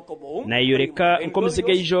nayoreka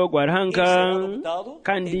nk'omuzigiijo gwa Ruhanga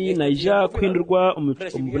kandi naija kuhindurwa omu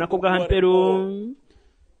bunako bw'ahamperu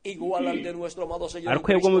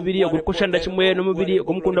arikuhebwa omubiri ogurikushanda kimwe n'omubiri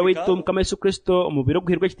ogw'omukunda waitu Mukama Yesu Kristo omubiri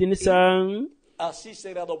oguhirwe ekitiinisa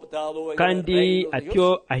kandi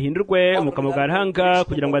atyo ahindurwe omukama bwa Ruhanga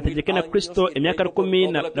kugira ngo ategeke na Kristo emyaka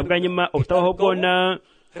 10 na bwanyuma obutabaho bwona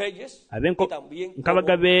abe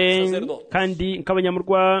nk'abagabe kandi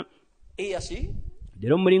nk'abanyamurwa.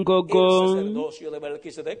 Rero muri ngogo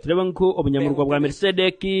tureba ngu obunyamurwa bwa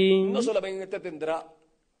Melikisedeki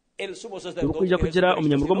turikuija kugira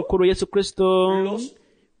omunyamurwa mukuru Yesu Kristo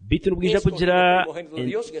bitu nubwija kugira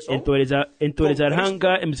entoreza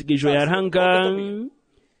Ruhanga emizigiijo ya Ruhanga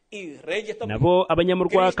nabo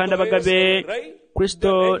abanyamurwa kandi abagabe.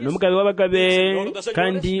 Kristo n'omugabe w'abagabe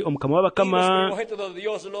kandi omukama w'abakama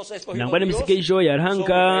nangwa n'emizigiijo ya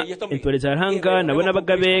Ruhanga entoreza ya Ruhanga nabo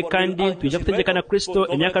n'abagabe kandi twija kutegeka na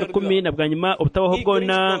Kristo emyaka 10 na bwanyuma obutabaho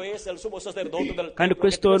bwona. kandi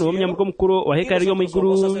Kristo niwe munyamurwa mukuru wa hekari yo mu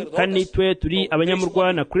iguru kandi nitwe turi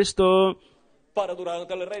abanyamurwa na Kristo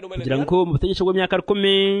kugira ngo mu butegetsi bw'emyaka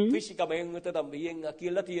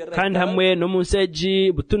 10 kandi hamwe no mu nsi egi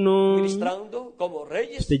butunu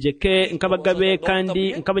tutegeke nk'abagabe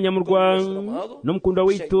kandi nk'abanyamurwa n'omukunda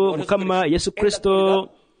waitu Mukama Yesu Kristo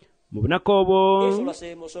mu bunakobo.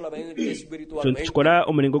 tukikora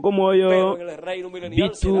omulingo gw'omwoyo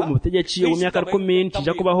bitu mu butegetsi bw'emyaka 10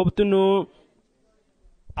 tija kubaho butunu.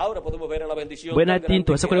 Mbwenu hati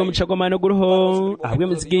ntubasa kureba omugisha gw'amaani oguruho ahabwa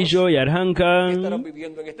emizigiijo ya Ruhanga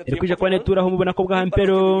erikuija kuba neturaho mu bunako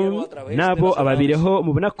bw'ahampero n'abo ababireho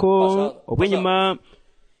mu bunako obw'enyuma.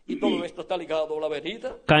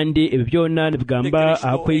 kandi ebi byona nibigamba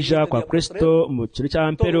aha kwija kwa Kristo mu kiro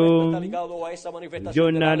ky'ahampero.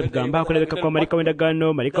 byona nibigamba aha kurebeka kwa marika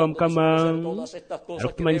w'endagano marika wa Mukama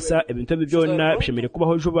arikutumanyisa ebintu ebi byona bishemereire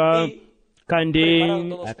kubaho juba kandi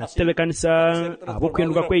akatutebekanisa ahabwo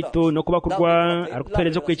kwindurwa kwaitu n'okubakurwa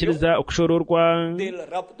arikutuheereza okwikiriza okushororwa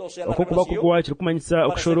okwo kubakurwa kiri kumanyisa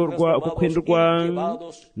okushororwa okwo kuhindurwa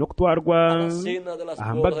n'okutwarwa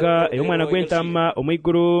aha mbaga ey'omwana gw'entaama omu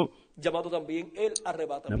iguru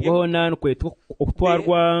nabwo hoona nikwetwa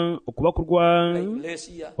okutwarwa okubakurwa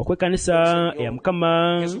okw'ekanisa eya Mukama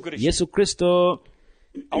Yesu Kristo.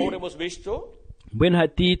 mbwenu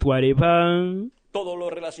hati twareba todo lo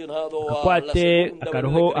relacionado a la akakwate segunda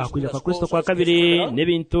akaroho venida de Cristo, ahakwija las kwa Kristo kwa cosas que kabiri sucederán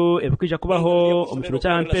n'ebintu ebikwija kubaho omu kiro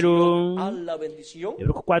kya mperu a la bendición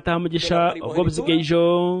ebirikukwata umugisha ogw'obuzigaijo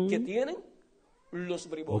que tienen los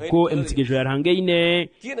uko primogénitos. emizigaijo yaruhangaine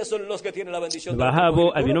 ¿Quiénes son los que tienen la bendición de la bahabo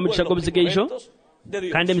primogenitura? abine omugisha Pues los gw'obuzigaijo primogénitos de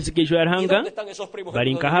Dios. kandi emizigaijo ¿Y yaruhanga dónde están esos primogénitos bari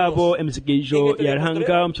de nkahabo Dios? emizigaijo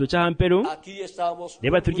yaruhanga omu kiro kya mperu Aquí estamos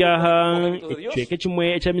reba con turi aha los primogénitos de Dios. ekicweka kimwe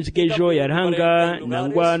eky'emizigaijo yaruhanga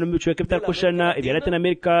nangwa n'omu bicweka bitarikushushana ebya Latin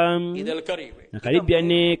America Y del Caribe. na Caribbean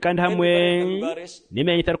kandi hamwe lugares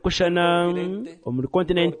n'emyanya itarikushushana omu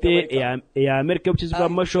kontinente eya Amerika y'obukizi bwa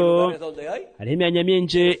mosho lugares donde hay. hariho emyanya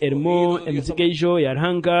mingi erimu emizigaijo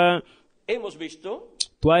yaruhanga Hemos visto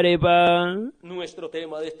twareba nuestro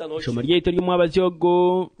tema de esta noche, ishomo ryaitu ry'omwabazi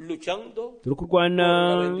ogo luchando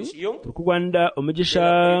turikurwanira omugisha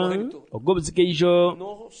ogw'obuzigaijo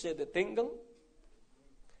no se detengan,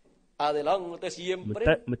 adelante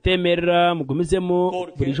siempre mutemerera mugumizemu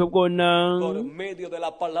burijo bwona por medio de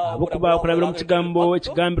la palabra. ahabwokuba kurabira omu kigambo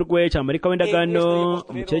ekigambirwe kya marika w'endagaano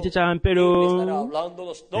omu kiro kye kya hampero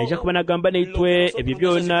naija kuba nagamba naitwe ebyo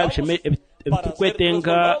byona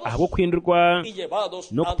ebiturikwetenga ahabw'okuhindurwa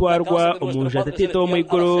n'okutwarwa omu nju z'Atiito w'omu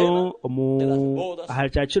iguru aha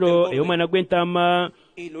kya kiro ey'omwana gw'entaama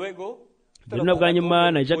Y luego bino bwa nyuma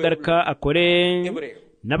naija agaruka akore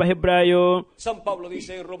n'Abaheburayo San Pablo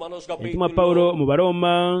dice en Romanos entumwa Pawulo mu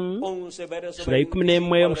Baroma 11 verso sura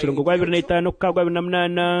 11 omushongo gwa 25 kuka gwa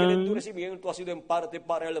 28 el endurecimiento ha sido en parte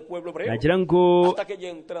para el pueblo hebreo nagira ngo hasta que haya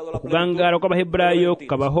entrado la okugangara kw'Abaheburayo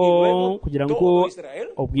kukabaho kugira ngo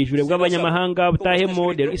obwijure bw'abanyamahanga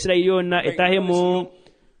butahemu rero Isirayeli yona etahemu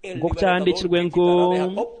nk'uko cyahandikirwe ngo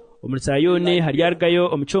omusayoni hari yargayo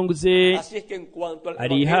omucunguze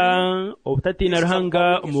ariha obutatina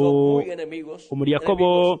ruhanga omuri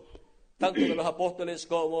Yakobo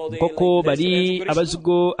nk'uko bari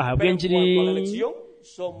abazigo ahabwa enjiri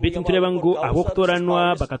bitu ntureba ngo ahabwo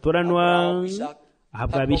kutoranwa bakatoranwa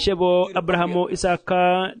ahabwa abishebo Aburahamu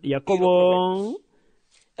Isaka Yakobo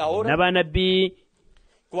n'abanabi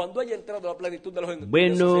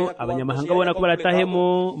mbwenu abanyamahanga bona ko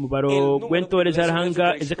baratahemu umubaro gw'entore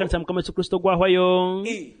zarahanga ezekanisa mukama Yesu Kristo gwahwayo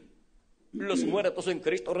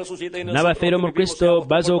n'abafere mu Kristo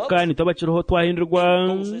bazoka nitwe bakiroho twahindurwa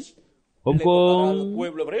ubwo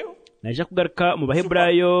naija kugaruka mu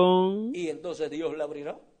Baheburayo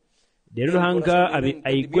rero ruhanga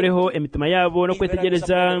ayigureho emitima yabo no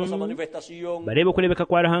kwetegereza barebe okurebeka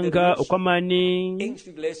kwa ruhanga okw'amaani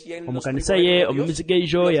omu kanisa ye omu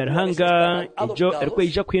mizigaijo ya ruhanga ejo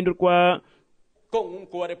erikweija kuhindurwa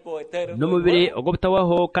n'omubiri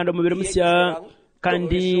ogw'obutawaho kandi omubiri musya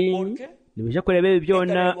kandi nibaija kureba ebi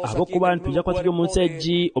byona ahabw'okuba nitwija kuba turi omu nsi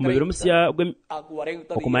egi omubiri musya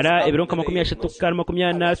okumara ebiro 30 kukara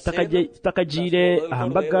 40 tutakagiire aha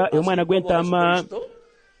mbaga ey'omwana gw'entaama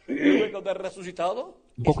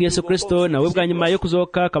nk'oku Yesu Kristo nawe bwa nyuma yo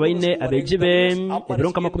kuzoka akaba aine abeegi be ebiro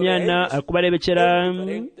 40 arikubarebekera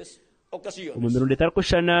omu mirundi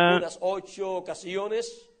etarikushushana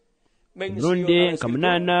mirundi nka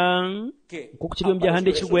 8 nk'oku kiri omu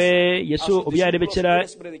byahandikirwe Yesu obu yarebekera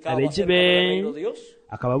abeegi be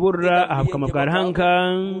akababurira aha bukama bwa ruhanga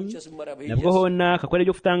nabwo hoona akakora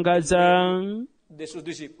eby'okutangaza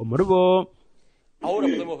omuri bo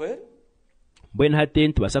mbwenu hati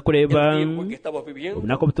ntubasa kureba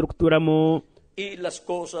obunako buturikuturamu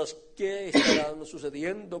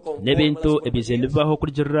n'ebintu ebize nibibaho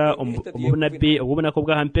kurigirira omu bunabi obw'obunako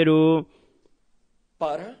bwa hamperu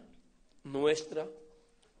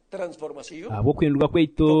ahabw'okuhindurwa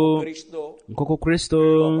kwaitu nk'oku Kristo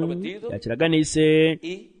yakiraganiise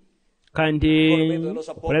kandi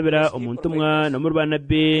okurabira omuntu umwe n'omuri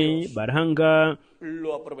banabi baruhanga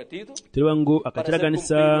turiba ngu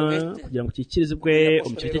akakiraganisa kugira ngo kikirizibwe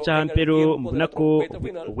omu kiro kye kya hamperu omu bunaku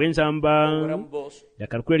obw'enzamba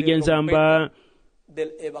yakarukure ry'enzamba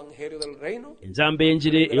enzamba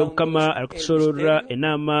y'enjiri ey'obukama arikutushororera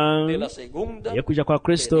enama y'okwija kwa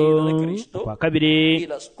Kristo kwa kabiri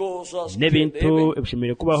n'ebintu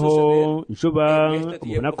ebishemereire kubaho njuba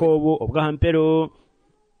omu bunaku obu obwa hamperu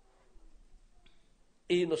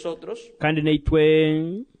kandi naitwe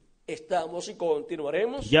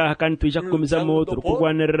tujyaha kandi twija kugumizamu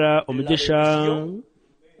turikurwanirira omugisha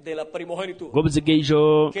gw'obuzigaijo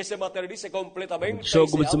omugisha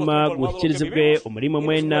ogw'obuzima guhikirizibwe omurimo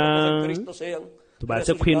mwena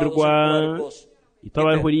tubaase kuhindurwa itwe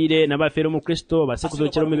abahuriire n'abafeere omu Kristo baase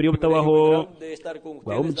kuzokera omubiri y'obutawaho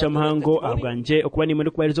gwawe omugisha muhango aha bwangye okuba nimwe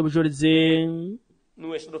ndikubahereza obujulizi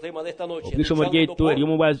Nuestro tema de esta noche, ubwishomo luchando ryetu por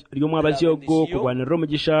ry'umwabazi yo kurwanira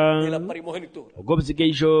umugisha de la primogenitura. ubwo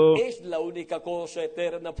buzigaijo Es la única cosa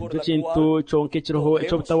eterna por icyo la kintu cual cyonke kiriho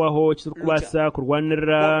icyo butawaho kitubasa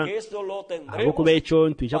kurwanira porque esto lo abo tendremos kubecho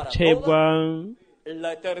ntwija para kucebwa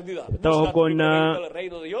la eternidad. butawaho Buscar bwona primeramente el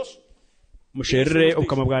reino de Dios musherere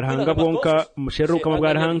ukama bwarahanga bwonka musherere ukama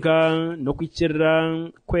bwarahanga no kwikirira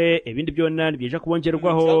kwe ebindi byona byija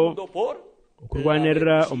kubongerwaho luchando por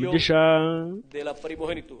kurwanira umugisha de la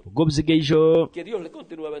primogenitura. ubwo buzigaijo Que Dios le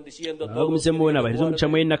continúe bendiciendo a todos. bagumizemo n'abahiriza umugisha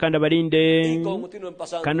mwena kandi abarinde Y continúen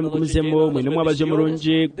pasando kandi una noche mugumizemo llena de mwene las mwabazi bendiciones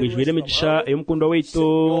omurungi de gwijwire nuestro imigisha amado ey'omukundwa waitu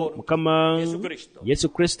mukama yesu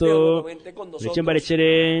kristo mureke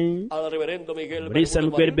mbarekere al reverendo Miguel murisa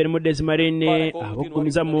migweri bermudezi marine aho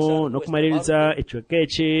kugumizamo no kumaririza icweka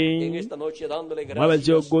eki en esta noche dándole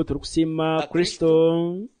mwabazi gracias ogwo turi kusima kristo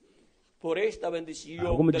por esta bendición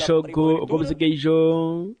ahubwo de umugisha la ogwo ubwo primogenitura buzigaijo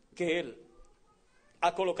que Él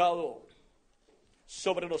ha colocado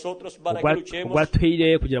sobre nosotros para que luchemos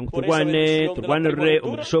gwatuhire kugira ngo turwanire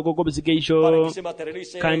umugisha ogwo ubwo buzigaijo para que se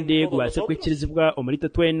materialice kandi en todos gubase nosotros kwikirizibwa omurita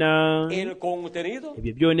twena el contenido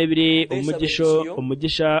ebyo byone biri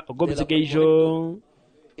umugisha ogwo buzigaijo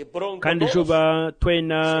y pronto kandi todos juba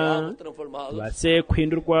twena seamos transformados tubase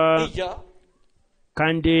kuhindurwa y ya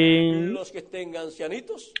kandi los que estén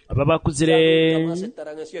ancianitos aba ya bakuzire nunca más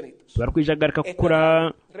estarán ancianitos. barakwijagarika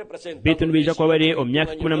kukura bitu nibija kuba bari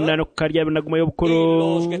omyaka 18 kukarya naguma y'obukuru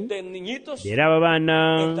los que estén niñitos rero aba bana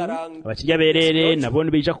abakirya berere nabo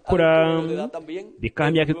nibija kukura de edad también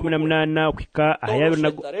bikaha myaka 18 ukika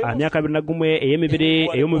myaka 21 ey'emibiri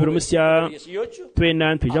ey'omubiri musya 18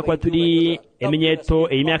 twena ntwija kuba turi eminyeto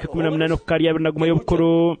ey'imyaka 18 kukarya naguma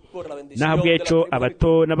y'obukuru naha bweco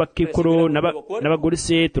abato n'abakikuru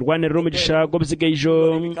n'abagurisi turwanirira umugisha gwo buzigaijo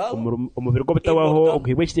umubiri gwo butawaho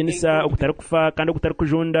oguhibwa ekitiinisa ogutari kufa kandi ogutari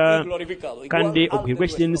kujunda glorificado kandi oguhibwa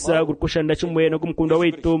ekitiinisa guri kushanda kimwe n'ogw'omukundwa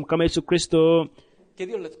waitu mukama yesu kristo que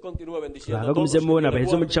Dios les continúe bendiciendo ruhanga gumizemo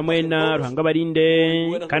n'abaheza umugisha mwena ruhanga barinde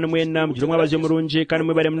kandi mwena mugire omwabazi omurungi kandi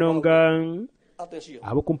mwebare munonga atención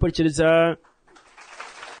abo kumpurikiriza